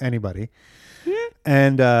ask anybody.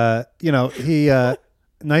 And he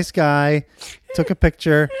nice guy, took a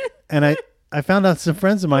picture, and I found out some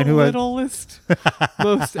friends of mine who littlest,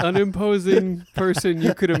 most unimposing person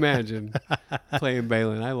you could imagine playing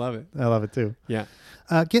Balin. I love it. I love it too. Yeah.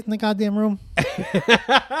 Get in the goddamn room.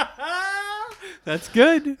 That's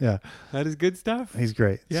good. Yeah. That is good stuff. He's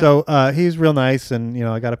great. Yeah. So he's real nice, and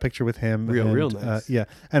I got a picture with him. Real nice. Yeah,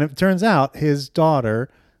 and it turns out his daughter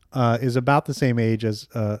is about the same age as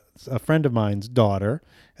a friend of mine's daughter,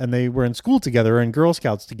 and they were in school together, or in Girl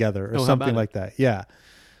Scouts together, or something like that. Yeah.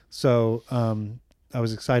 So I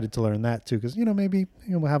was excited to learn that too, because maybe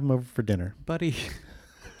we'll have him over for dinner, buddy.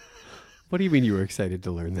 What do you mean you were excited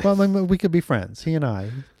to learn that? Well, I mean, we could be friends. He and I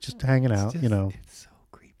just hanging out. It's so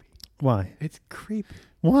creepy. Why? It's creepy.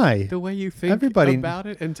 Why? The way you think about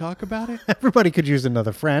it and talk about it. Everybody could use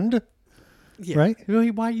another friend. Yeah. Right?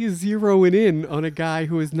 Really, why are you zeroing in on a guy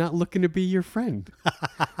who is not looking to be your friend?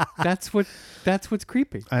 That's what's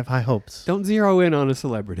creepy. I have high hopes. Don't zero in on a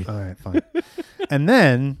celebrity. All right, fine. And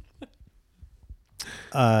then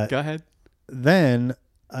go ahead. Then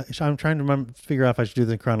I'm trying to figure out if I should do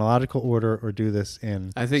this in chronological order or do this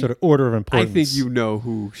in sort of order of importance. I think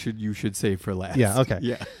who you should say for last. Yeah, okay.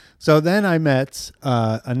 Yeah. So then I met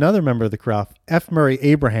another member of the crowd, F. Murray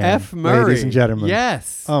Abraham. F. Murray. Ladies and gentlemen.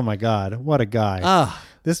 Yes. Oh, my God. What a guy.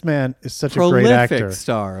 This man is such a prolific great actor.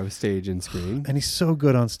 Star of stage and screen. And he's so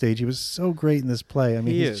good on stage. He was so great in this play. I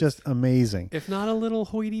mean, he's just amazing. If not a little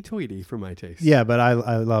hoity-toity for my taste. Yeah, but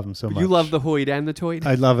I love him so much. You love the hoid and the toid?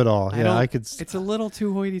 I love it all. It's a little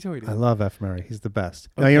too hoity-toity. I love F. Murray. He's the best.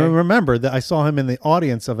 Okay. Now, you remember that I saw him in the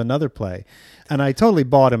audience of another play, and I totally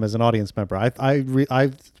bought him as an audience member.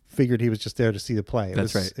 I figured he was just there to see the play.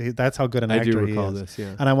 That's right. That's how good an actor he is. I do recall this,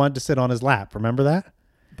 yeah. And I wanted to sit on his lap. Remember that?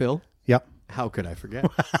 Bill? Yep. How could I forget?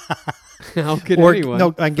 How could anyone?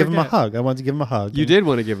 No, I can give him a hug. I wanted to give him a hug. You did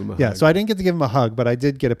want to give him a hug. Yeah, so I didn't get to give him a hug, but I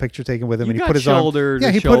did get a picture taken with him, and he put his shoulder arm.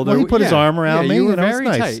 Yeah, he put his arm around me. You were it's very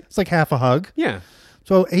nice. tight. It's like half a hug. Yeah.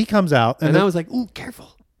 So he comes out, and I was like, "Ooh,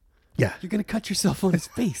 careful! Yeah, you're gonna cut yourself on his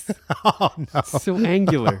face." Oh no! It's so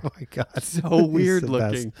angular. Oh my God! So weird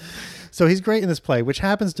looking. So he's great in this play, which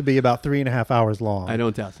happens to be about 3.5 hours long. I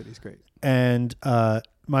don't doubt that he's great. And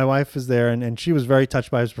my wife was there, and she was very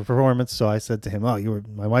touched by his performance. So I said to him,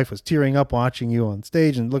 my wife was tearing up watching you on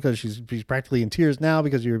stage, and look at her, she's practically in tears now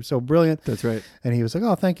because you're so brilliant." That's right. And he was like,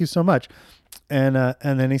 "Oh, thank you so much." And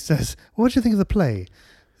then he says, "What did you think of the play?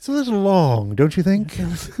 It's a little long, don't you think?"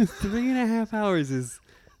 3.5 hours is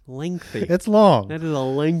lengthy. It's long. That is a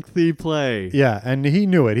lengthy play. Yeah, and he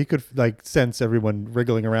knew it. He could sense everyone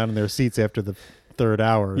wriggling around in their seats after the third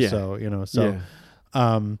hour or so,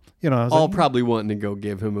 I was all probably wanting to go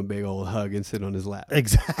give him a big old hug and sit on his lap.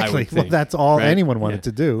 Exactly. Well, that's all anyone wanted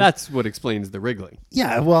to do. That's what explains the wriggling.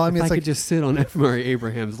 Yeah, well, I mean, if I could just sit on F. Murray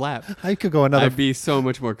Abraham's lap, I could go another. I'd be so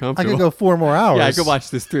much more comfortable. I could go 4 more hours. Yeah, I could watch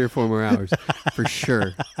this 3 or 4 more hours for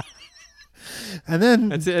sure. And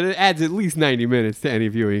then it adds at least 90 minutes to any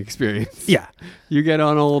viewing experience. Yeah. You get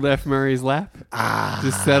on old F. Murray's lap,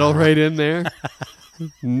 just settle right in there,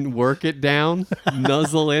 work it down,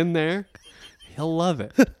 nuzzle in there. He'll love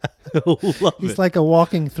it. He's like a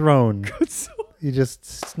walking throne. You just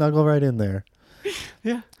snuggle right in there.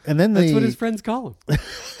 Yeah. And then that's what his friends call him.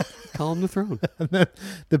 Call him the throne. And then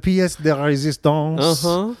the pièce de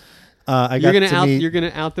résistance. You're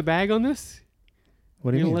gonna out the bag on this?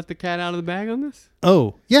 What do you mean? Gonna let the cat out of the bag on this?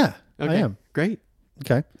 Oh, yeah. Okay. I am. Great.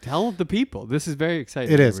 Okay. Tell the people. This is very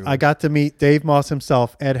exciting. It is. Everyone. I got to meet Dave Moss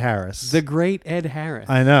himself, Ed Harris. The great Ed Harris.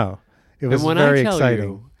 I know. It was very exciting.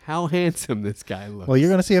 You how handsome this guy looks. Well, you're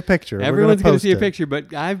going to see a picture. Everyone's going to see a picture,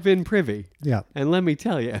 but I've been privy. Yeah. And let me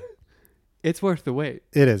tell you, it's worth the wait.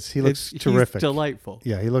 It is. He looks terrific. He's delightful.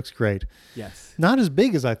 Yeah, he looks great. Yes. Not as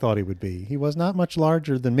big as I thought he would be. He was not much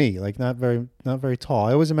larger than me. Like not very tall.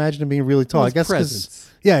 I always imagined him being really tall. Well, I guess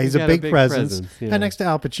presence. Yeah, he's a big presence. Yeah. And next to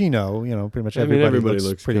Al Pacino, pretty much everybody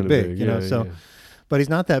looks pretty big. Yeah. But he's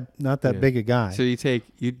not that big a guy. So you take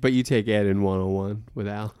Ed in 101 with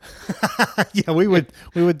Al. Yeah, we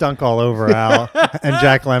would dunk all over Al and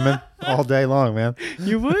Jack Lemmon all day long, man.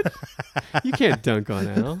 You would? You can't dunk on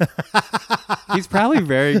Al. He's probably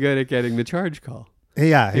very good at getting the charge call.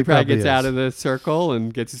 Yeah, he probably gets out of the circle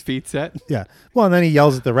and gets his feet set. Yeah. Well, and then he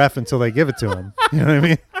yells at the ref until they give it to him. You know what I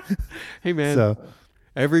mean? Hey, man. So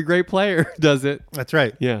every great player does it. That's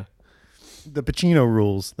right. Yeah. The Pacino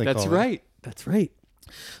rules. That's right. That's right.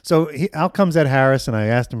 So out comes Ed Harris, and I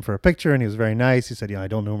asked him for a picture, and he was very nice. He said, "Yeah, I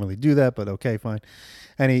don't normally do that, but okay, fine."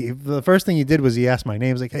 And the first thing he did was he asked my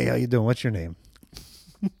name. He's like, "Hey, how you doing? What's your name?"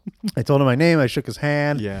 I told him my name. I shook his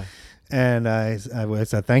hand. Yeah. And I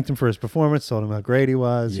thanked him for his performance, told him how great he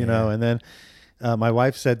was, you know. And then my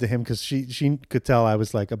wife said to him, because she could tell I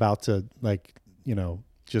was like about to like, you know,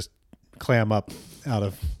 just clam up out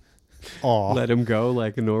of awe. Let him go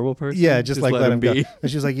like a normal person. Yeah, just like let him be. go. And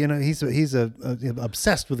she was like, you know, he's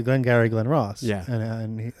obsessed with Glengarry Glen Ross. Yeah.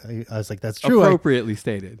 And I was like, that's true. Appropriately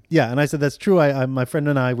stated. Yeah, and I said that's true. My friend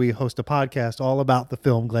and I, we host a podcast all about the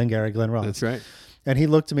film Glengarry Glen Ross. That's right. And he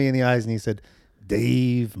looked at me in the eyes and he said,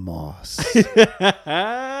 Dave Moss. It's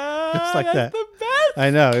like that. The best. I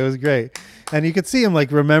know, it was great. And you could see him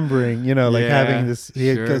like remembering, you know, like having this,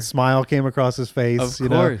 a smile came across his face. Of you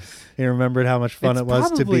course. Know? He remembered how much fun it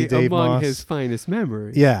was to be Dave among Moss. his finest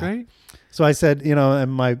memories. Yeah. Right? So I said, you know,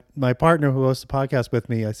 and my partner who hosts the podcast with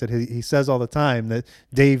me, I said, he says all the time that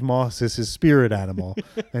Dave Moss is his spirit animal.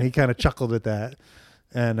 And he kind of chuckled at that.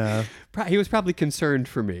 And he was probably concerned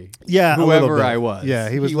for me. Yeah, whoever I was. Yeah,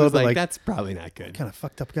 he was a little bit like, that's probably not good. What kind of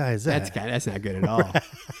fucked up guy is that? That's not good at all.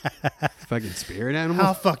 Fucking spirit animal.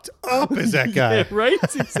 How fucked up is that guy? Yeah, right?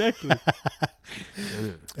 Exactly.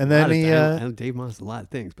 And then Dave Moss is a lot of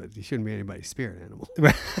things, but he shouldn't be anybody's spirit animal.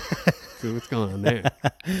 So what's going on there?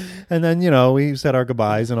 And then, you know, we said our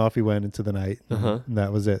goodbyes and off he went into the night. And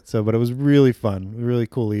that was it. So, but it was really fun, a really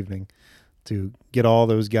cool evening to get all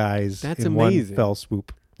those guys in amazing. One fell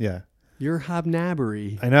swoop. Yeah. Your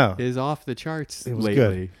Hob-nobbery I know. is off the charts It was lately.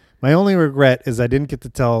 good. My only regret is I didn't get to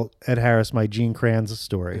tell Ed Harris my Gene Kranz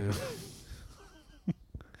story. Yeah.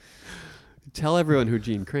 Tell everyone who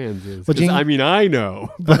Gene Kranz is. Well, I mean, I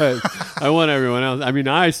know, but I want everyone else. I mean,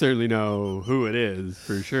 I certainly know who it is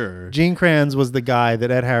for sure. Gene Kranz was the guy that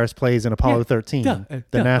Ed Harris plays in Apollo 13, the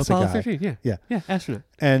NASA Apollo guy. 13, yeah, astronaut.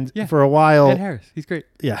 And for a while, Ed Harris, he's great.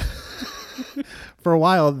 Yeah. For a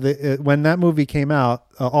while, when that movie came out,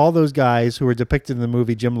 all those guys who were depicted in the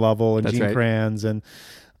movie, Jim Lovell and Gene Kranz and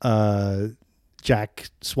Jack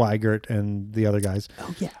Swigert and the other guys.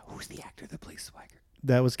 Oh, yeah. Who's the actor that plays Swigert?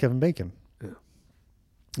 That was Kevin Bacon.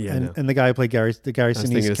 Yeah, and the guy who played Gary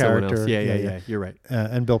Sinise character. Yeah. You're right.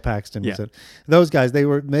 And Bill Paxton was it. Those guys, they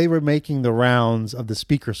were making the rounds of the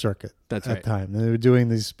speaker circuit at the time. They were doing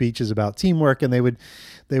these speeches about teamwork, and they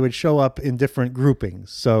would show up in different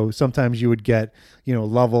groupings. So sometimes you would get, you know,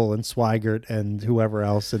 Lovell and Swigert and whoever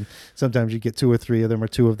else, and sometimes you get two or three of them or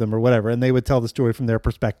two of them or whatever, and they would tell the story from their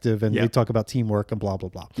perspective, and they talk about teamwork and blah blah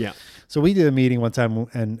blah. Yeah. So we did a meeting one time,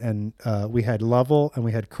 and we had Lovell and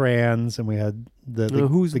we had Kranz and we had the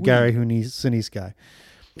Gary Sinise guy.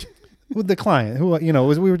 With the client, who, you know,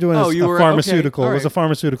 we were doing a pharmaceutical. Okay. It was a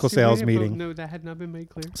pharmaceutical sales meeting. No, that had not been made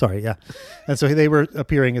clear. Sorry, yeah. And so they were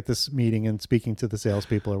appearing at this meeting and speaking to the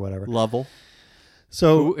salespeople or whatever. Lovell.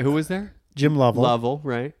 So who was there? Jim Lovell. Lovell,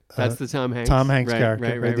 right? That's the Tom Hanks. Tom Hanks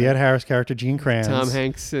character. Right. The Ed Harris character, Gene Kranz. Tom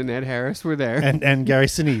Hanks and Ed Harris were there. And Gary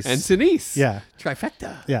Sinise. And Sinise. Yeah.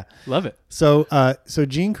 Trifecta. Yeah. Love it. So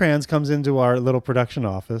Gene Kranz comes into our little production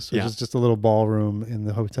office, which is just a little ballroom in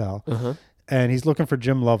the hotel. And he's looking for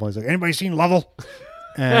Jim Lovell. He's like, anybody seen Lovell?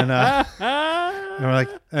 And we're like,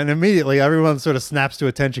 and immediately everyone sort of snaps to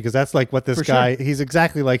attention because that's like what this guy, he's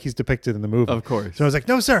exactly like he's depicted in the movie. Of course. So I was like,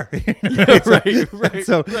 no, sir. Right.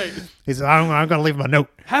 So he said, I'm going to leave him a note.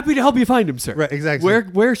 Happy to help you find him, sir. Right, exactly.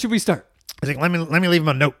 Where should we start? He's like, let me leave him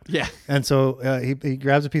a note. Yeah. And so he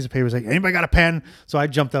grabs a piece of paper. He's like, anybody got a pen? So I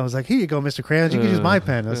jumped down. I was like, here you go, Mr. Kranz. You can use my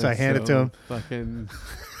pen. And so I handed it to him. Fucking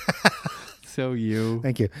so you.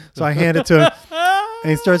 Thank you. So I hand it to him,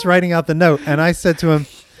 and he starts writing out the note. And I said to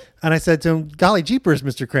him, golly jeepers,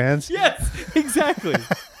 Mr. Kranz. Yes, exactly.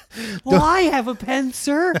 Well, I have a pen,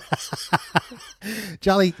 sir.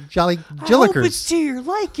 Jolly I hope it's to your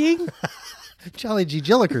liking. Jolly G.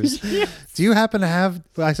 Jillikers. Yes. Do you happen to have,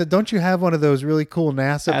 I said, don't you have one of those really cool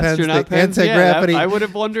NASA astronaut pens? Anti-gravity. I would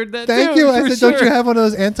have wondered that Thank too. you. I said, don't you have one of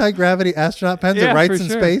those anti-gravity astronaut pens that writes in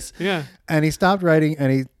space? Yeah. And he stopped writing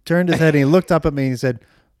and he turned his head and he looked up at me and he said,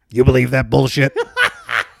 you believe that bullshit?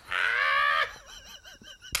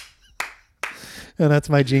 And that's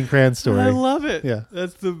my Gene Kranz story. I love it. Yeah.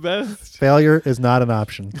 That's the best. Failure is not an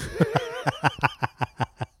option.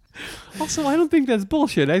 Also, I don't think that's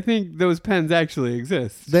bullshit. I think those pens actually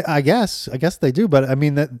exist. I guess they do, but I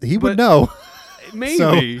mean that he would know. Maybe.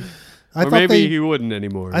 So, or maybe he wouldn't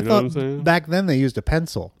anymore. I know thought what I'm saying? back then they used a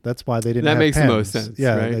pencil. That's why they didn't that have makes pens. the most sense.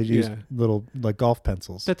 Yeah, right? they used little like golf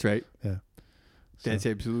pencils. That's right. Yeah. That's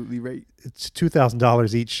absolutely right. It's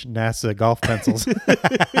 $2,000 each NASA golf pencils.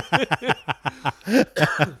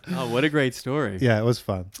 Oh, what a great story. Yeah, it was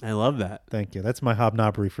fun. I love that. Thank you. That's my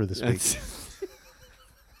Hob-nobbery for this week.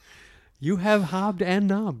 You have hobbed and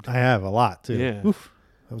knobbed. I have a lot too. Yeah. Oof.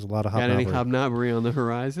 That was a lot of Got any hobnobbery. hob-nobbery on the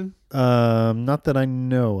horizon? Not that I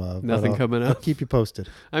know of. but Nothing coming I'll up? keep you posted.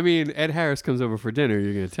 I mean, Ed Harris comes over for dinner.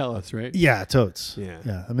 You're going to tell us, right? Yeah, totes. Yeah.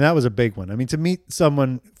 Yeah. I mean, that was a big one. I mean, to meet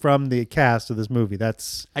someone from the cast of this movie,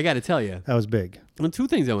 I got to tell you. that was big. Well, two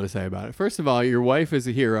things I want to say about it. First of all, your wife is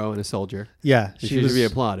a hero and a soldier. Yeah. She should be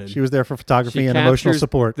applauded. She was there for photography She and emotional captures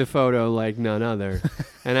support. the photo like none other.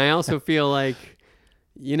 And I also feel like,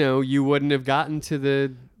 you wouldn't have gotten to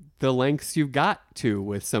the lengths you've got to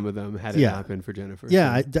with some of them had it Yeah. not been for Jennifer.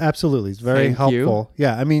 Yeah, So- absolutely. It's very Thank helpful.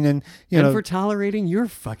 Yeah, I mean, and and for tolerating your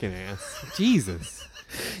fucking ass. Jesus.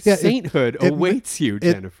 Yeah, Sainthood it- awaits you,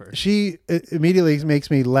 Jennifer. she immediately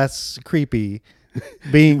makes me less creepy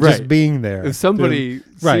being just Right. being there. If somebody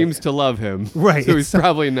Right. seems to love him, Right, so he's it's-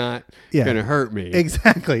 probably not Yeah. going to hurt me.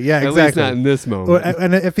 Exactly. Yeah, At exactly. least not in this moment.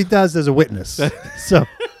 and if he does, there's a witness. So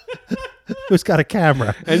who's got a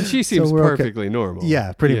camera? And she seems we're okay. perfectly normal.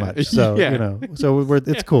 Yeah, pretty much. So Yeah. so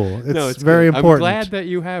it's cool. It's, No, it's very good. important. I'm glad that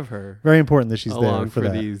you have her Very important that she's there along for for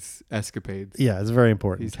that. these escapades. Yeah, it's very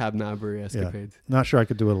important. These hob-nobbery escapades. Not sure I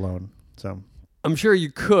could do it alone. So I'm sure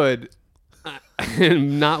you could,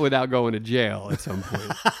 and not without going to jail at some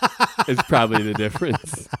point. It's probably the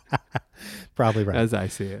difference, probably right. as I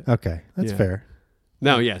see it. Okay, that's Yeah. fair.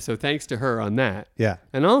 No, yeah. So thanks to her on that. Yeah.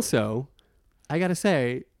 And also, I got to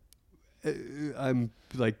say, I'm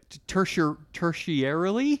like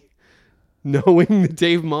tertiarily knowing that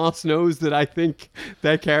Dave Moss knows that I think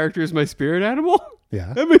that character is my spirit animal.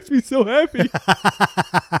 Yeah. That makes me so happy.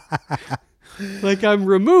 Like I'm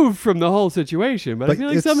removed from the whole situation, but I But feel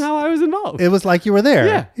like it's- somehow I was involved. It was like you were there.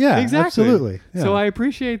 Yeah, Yeah. exactly. Absolutely. Yeah. So I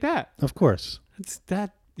appreciate that. of course.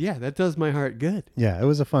 That does my heart good. Yeah. It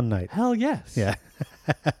was a fun night. Hell yes. Yeah.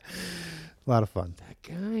 A lot of fun. That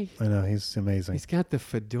guy, I know he's amazing. he's got the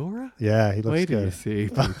fedora. Yeah, he looks Wait till you good. see,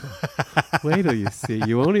 people. Wait till you see.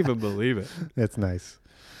 You won't even believe it. It's nice.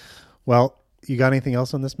 Well, you got anything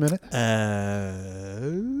else on this minute? I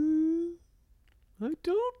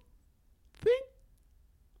don't think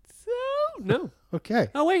so. No. Okay.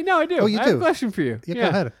 Oh wait, no, I do. Oh, you I have do? a question for you. Yeah, go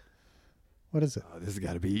ahead. What is it? Oh, this has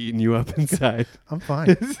got to be eating you up inside. I'm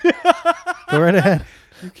fine. Go right ahead.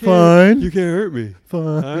 You can't, Fine. You can't hurt me.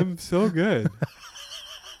 Fine. I'm so good.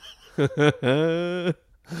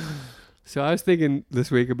 So I was thinking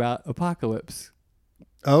this week about apocalypse.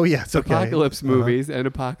 Oh, yes. Okay. Apocalypse movies and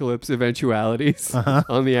apocalypse eventualities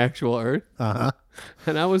on the actual Earth. Uh-huh.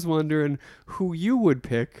 And I was wondering who you would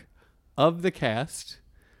pick of the cast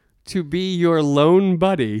to be your lone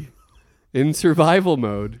buddy in survival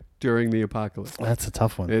mode during the apocalypse. That's a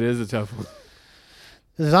tough one. It is a tough one.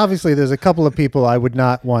 There's a couple of people I would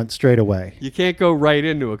not want straight away. You can't go right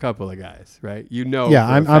into a couple of guys, right? Yeah, for a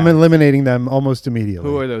I'm fact. eliminating them almost immediately.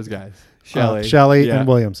 Who are those guys? Shelley. Shelley and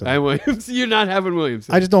Williamson. And Williamson. You're not having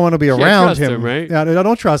Williamson. I just don't want to be Can't around trust him. him, right? Yeah, I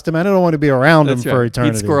don't trust him. I don't want to be around That's him for right.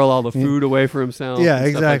 eternity. He'd squirrel all the food away for himself. Yeah,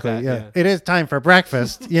 and stuff like exactly. that, It is time for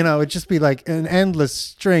breakfast. It'd just be like an endless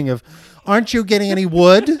string of, aren't you getting any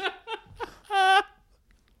wood?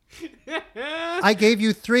 I gave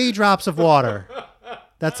you 3 drops of water.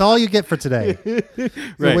 That's all you get for today. It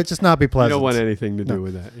Right. would just not be You pleasant. don't want anything to do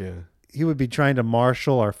with that. Yeah. He would be trying to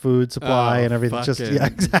marshal our food supply and everything. Just fucking- yeah,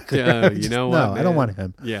 exactly. Yeah, right. you Just- know what, No, I don't man? want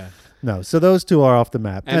him. Yeah. No. So those two are off the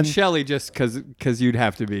map. And Shelley, just because you'd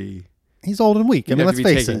have to be. He's old and weak. I You'd mean, have let's to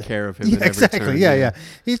be face taking it. care of him. Yeah, at every exactly. turn, Yeah.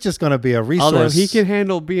 He's just going to be a resource. Although he can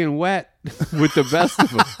handle being wet with the best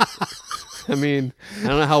of them. I mean, I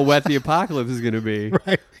don't know how wet the apocalypse is going to be.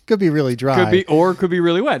 Right. Could be really dry. Could be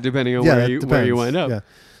really wet, depending on Yeah, where it you depends. wind up. Yeah.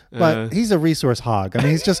 But he's a resource hog. I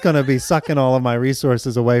mean, he's just going to be sucking all of my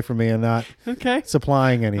resources away from me and not Okay.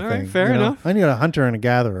 supplying anything. All right, fair enough. I need a hunter and a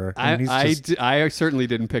gatherer. And he's just, I certainly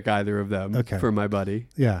didn't pick either of them Okay. for my buddy.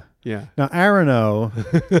 yeah. Yeah. Now, Arano,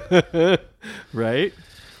 Right?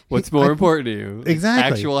 What's more important to you?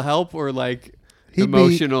 Exactly. Actual help or like He'd be-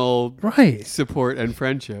 emotional right. support and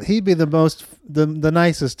friendship? He'd be the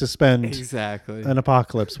nicest to spend Exactly. an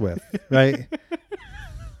apocalypse with, right?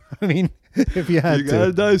 I mean, if you had You gotta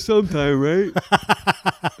to. die sometime, right?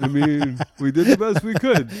 I mean, we did the best we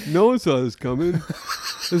could. No one saw this coming.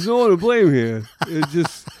 There's no one to blame here.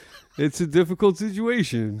 It's a difficult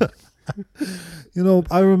situation.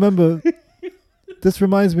 I remember, this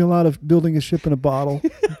reminds me a lot of building a ship in a bottle.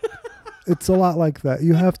 It's a lot like that.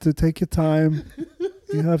 You have to take your time.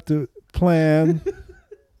 You have to plan.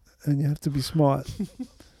 And you have to be smart.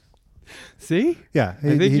 See? Yeah.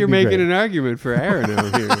 I think you're making an argument for Aaron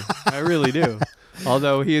over here. I really do.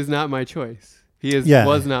 Although he is not my choice.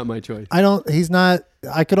 Was not my choice. he's not,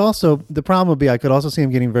 the problem would be I could also see him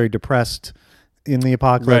getting very depressed in the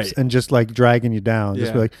apocalypse Right. and just like dragging you down. Just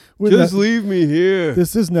Yeah. be like, Just leave me here.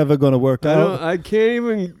 this is never going to work out. I can't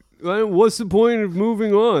even. What's the point of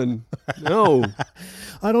moving on? No.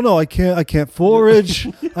 I don't know. I can't forage.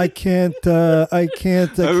 I can't. I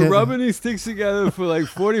can't. I've been rubbing these sticks together for like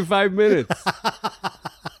 45 minutes.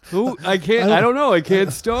 I can't. I don't know. I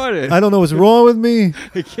can't start it. I don't know what's wrong with me.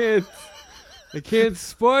 I can't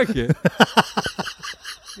spark it.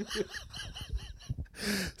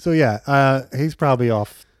 So yeah, he's probably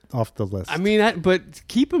off the list. I mean, but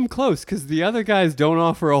keep him close because the other guys don't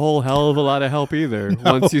offer a whole hell of a lot of help either.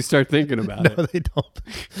 Once you start thinking about no, it, they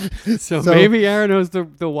don't. so maybe Aaron knows the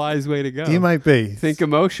wise way to go. He might be. Think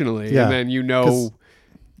emotionally, Yeah. and then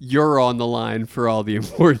you're on the line for all the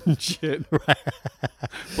important shit. Right.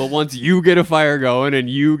 But once you get a fire going and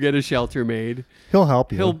you get a shelter made, He'll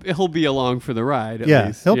help you. he'll be along for the ride. At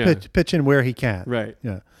least. He'll pitch in where he can. Right.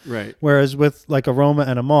 Yeah. Right. Whereas with like a Roma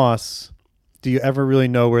and a Moss, do you ever really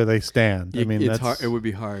know where they stand? I mean, it's hard. It would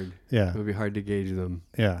be hard. Yeah. It would be hard to gauge them.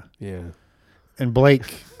 Yeah. Yeah. And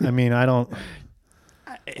Blake, I mean, I don't.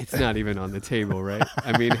 It's not even on the table, right?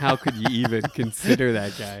 I mean, how could you even consider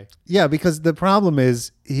that guy? Yeah, because the problem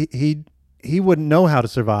is he wouldn't know how to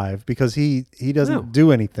survive because he doesn't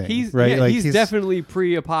do anything. He's right. Yeah, like he's definitely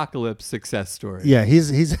pre-apocalypse success story. Yeah,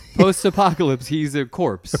 he's Post-apocalypse, he's a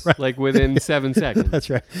corpse, like within 7 seconds. That's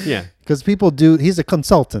right. Yeah. Because people do. He's a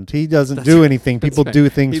consultant. He doesn't do anything. People right. do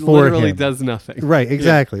things he for him. He literally does nothing. Right.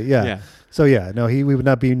 Exactly. Yeah. Yeah. So yeah, no, we would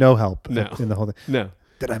not be no help No. in the whole thing. No.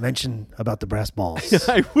 Did I mention about the brass balls?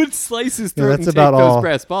 I would slice his throat that's and take about those all.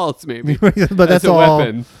 brass balls, maybe. But as that's a all.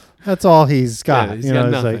 weapon. That's all he's got. Yeah, he's you got know,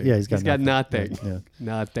 it's nothing. like, yeah, he's got nothing. Yeah.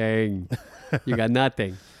 Nothing. You got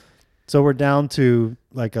nothing. So we're down to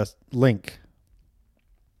like a link,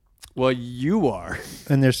 Well, you are.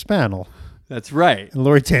 and there's Spanel That's right. and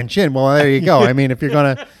Lori Tanchin. Well, there you go. I mean, if we're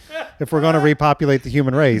gonna repopulate the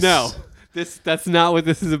human race, No, that's not what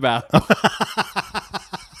this is about.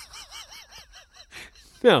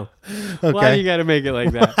 No. Why Okay. do you got to make it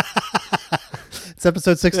like that? it's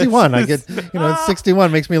episode 61. I get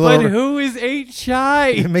 61 makes me a But little. who is 8 shy?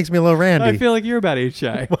 It makes me a little randy. I feel like you're about 8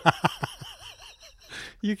 shy.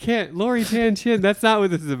 You can't. Lori Tanchin, that's not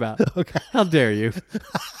what this is about. Okay. How dare you?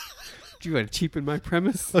 Do you want to cheapen my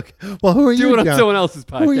premise? Okay. Well, who are Do you it on down? someone else's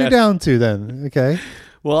podcast. Who are you down to then? Okay.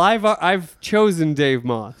 Well, I've chosen Dave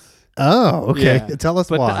Moss. Oh, okay. Yeah. Tell us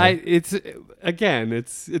But why. it's all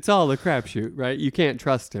a crapshoot, right? You can't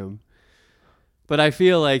trust him. But I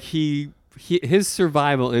feel like his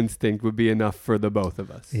survival instinct would be enough for the both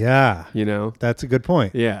of us. Yeah, You know? that's a good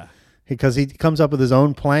point. Yeah. Because he comes up with his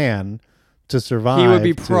own plan to survive. He would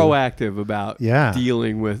be to- proactive about Yeah.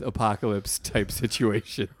 dealing with apocalypse type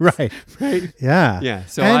situations. Right. Right? Yeah. Yeah,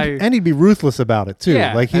 so and he'd be ruthless about it too.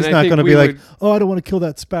 Yeah, Like he's and I not think going to we be like, would- "Oh, I don't want to kill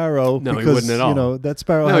that sparrow." No, he because, wouldn't at all. You know, that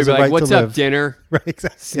sparrow No, he'd has be a like, right what's to up, live. dinner? Right.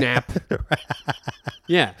 Exactly. Snap.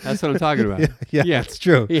 Yeah, that's what I'm talking about. Yeah, that's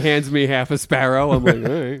true. He hands me half a sparrow. I'm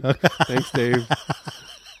like, all right. Thanks, Dave.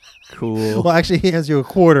 Cool. Well, actually, he has you a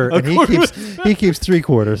quarter, and he keeps 3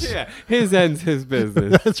 quarters. Yeah, his end's his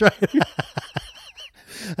business. That's right.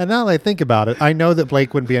 And now that I think about it, I know that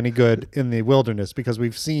Blake wouldn't be any good in the wilderness because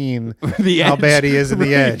we've seen The how edge. bad he is in the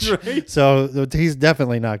Right, edge. right. So he's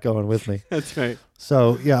definitely not going with me. That's right.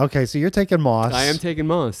 So yeah, okay. So you're taking Moss. I am taking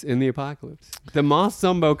Moss in the apocalypse. The Moss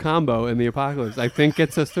Zumbo combo in the apocalypse, I think,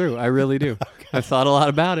 gets us through. I really do. Okay. I've thought a lot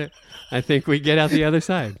about it. I think we get out the other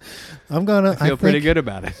side. I'm gonna. I feel pretty good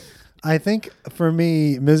about it. I think for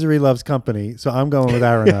me, misery loves company. So I'm going with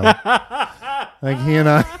Aaron. Like he and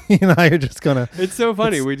I are just gonna. It's so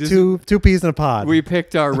funny. We just two peas in a pod. we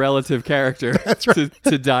picked our relative character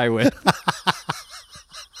to die with.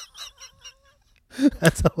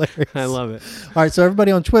 That's hilarious. I love it. All right, so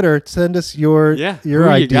everybody on Twitter, send us your Yeah. your who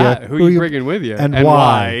idea. You got? Who you bringing with you? and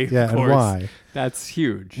why? Yeah, of and course. why? That's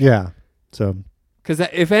huge. Yeah. So Because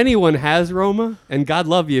if anyone has Roma, and God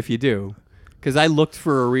love you if you do, because I looked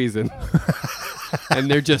for a reason,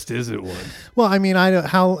 and there just isn't one. well, I mean, I don't,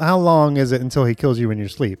 how long is it until he kills you in your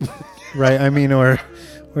sleep, right? I mean, or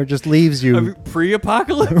just leaves you. I mean,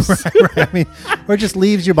 pre-apocalypse. right, I mean, or just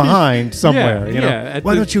leaves you behind somewhere. Yeah, you know, yeah, at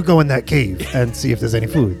why the- don't you go in that cave and see if there's any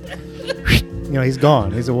food? You know, he's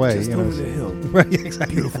gone. He's away. Just you know, over the hill. right?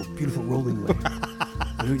 Exactly. Beautiful, beautiful rolling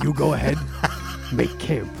land. You go ahead. Make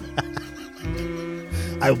camp.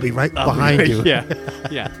 I will be right behind you. Yeah,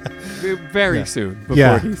 yeah. Very soon before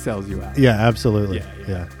Yeah. he sells you out. Yeah, absolutely.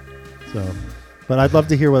 Yeah. So, but I'd love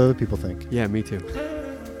to hear what other people think. Yeah, me too.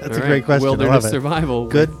 That's All a great right. question. I Wilderness love it. survival.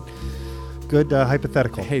 Good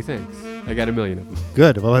hypothetical. Hey, thanks. I got 1 million of them.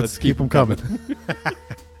 Good. Well, let's keep keep them coming.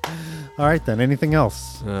 All right, then. Anything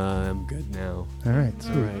else? I'm good now. All right.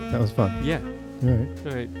 Sweet. right. That was fun. Yeah. All right.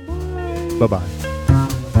 All right. Bye-bye.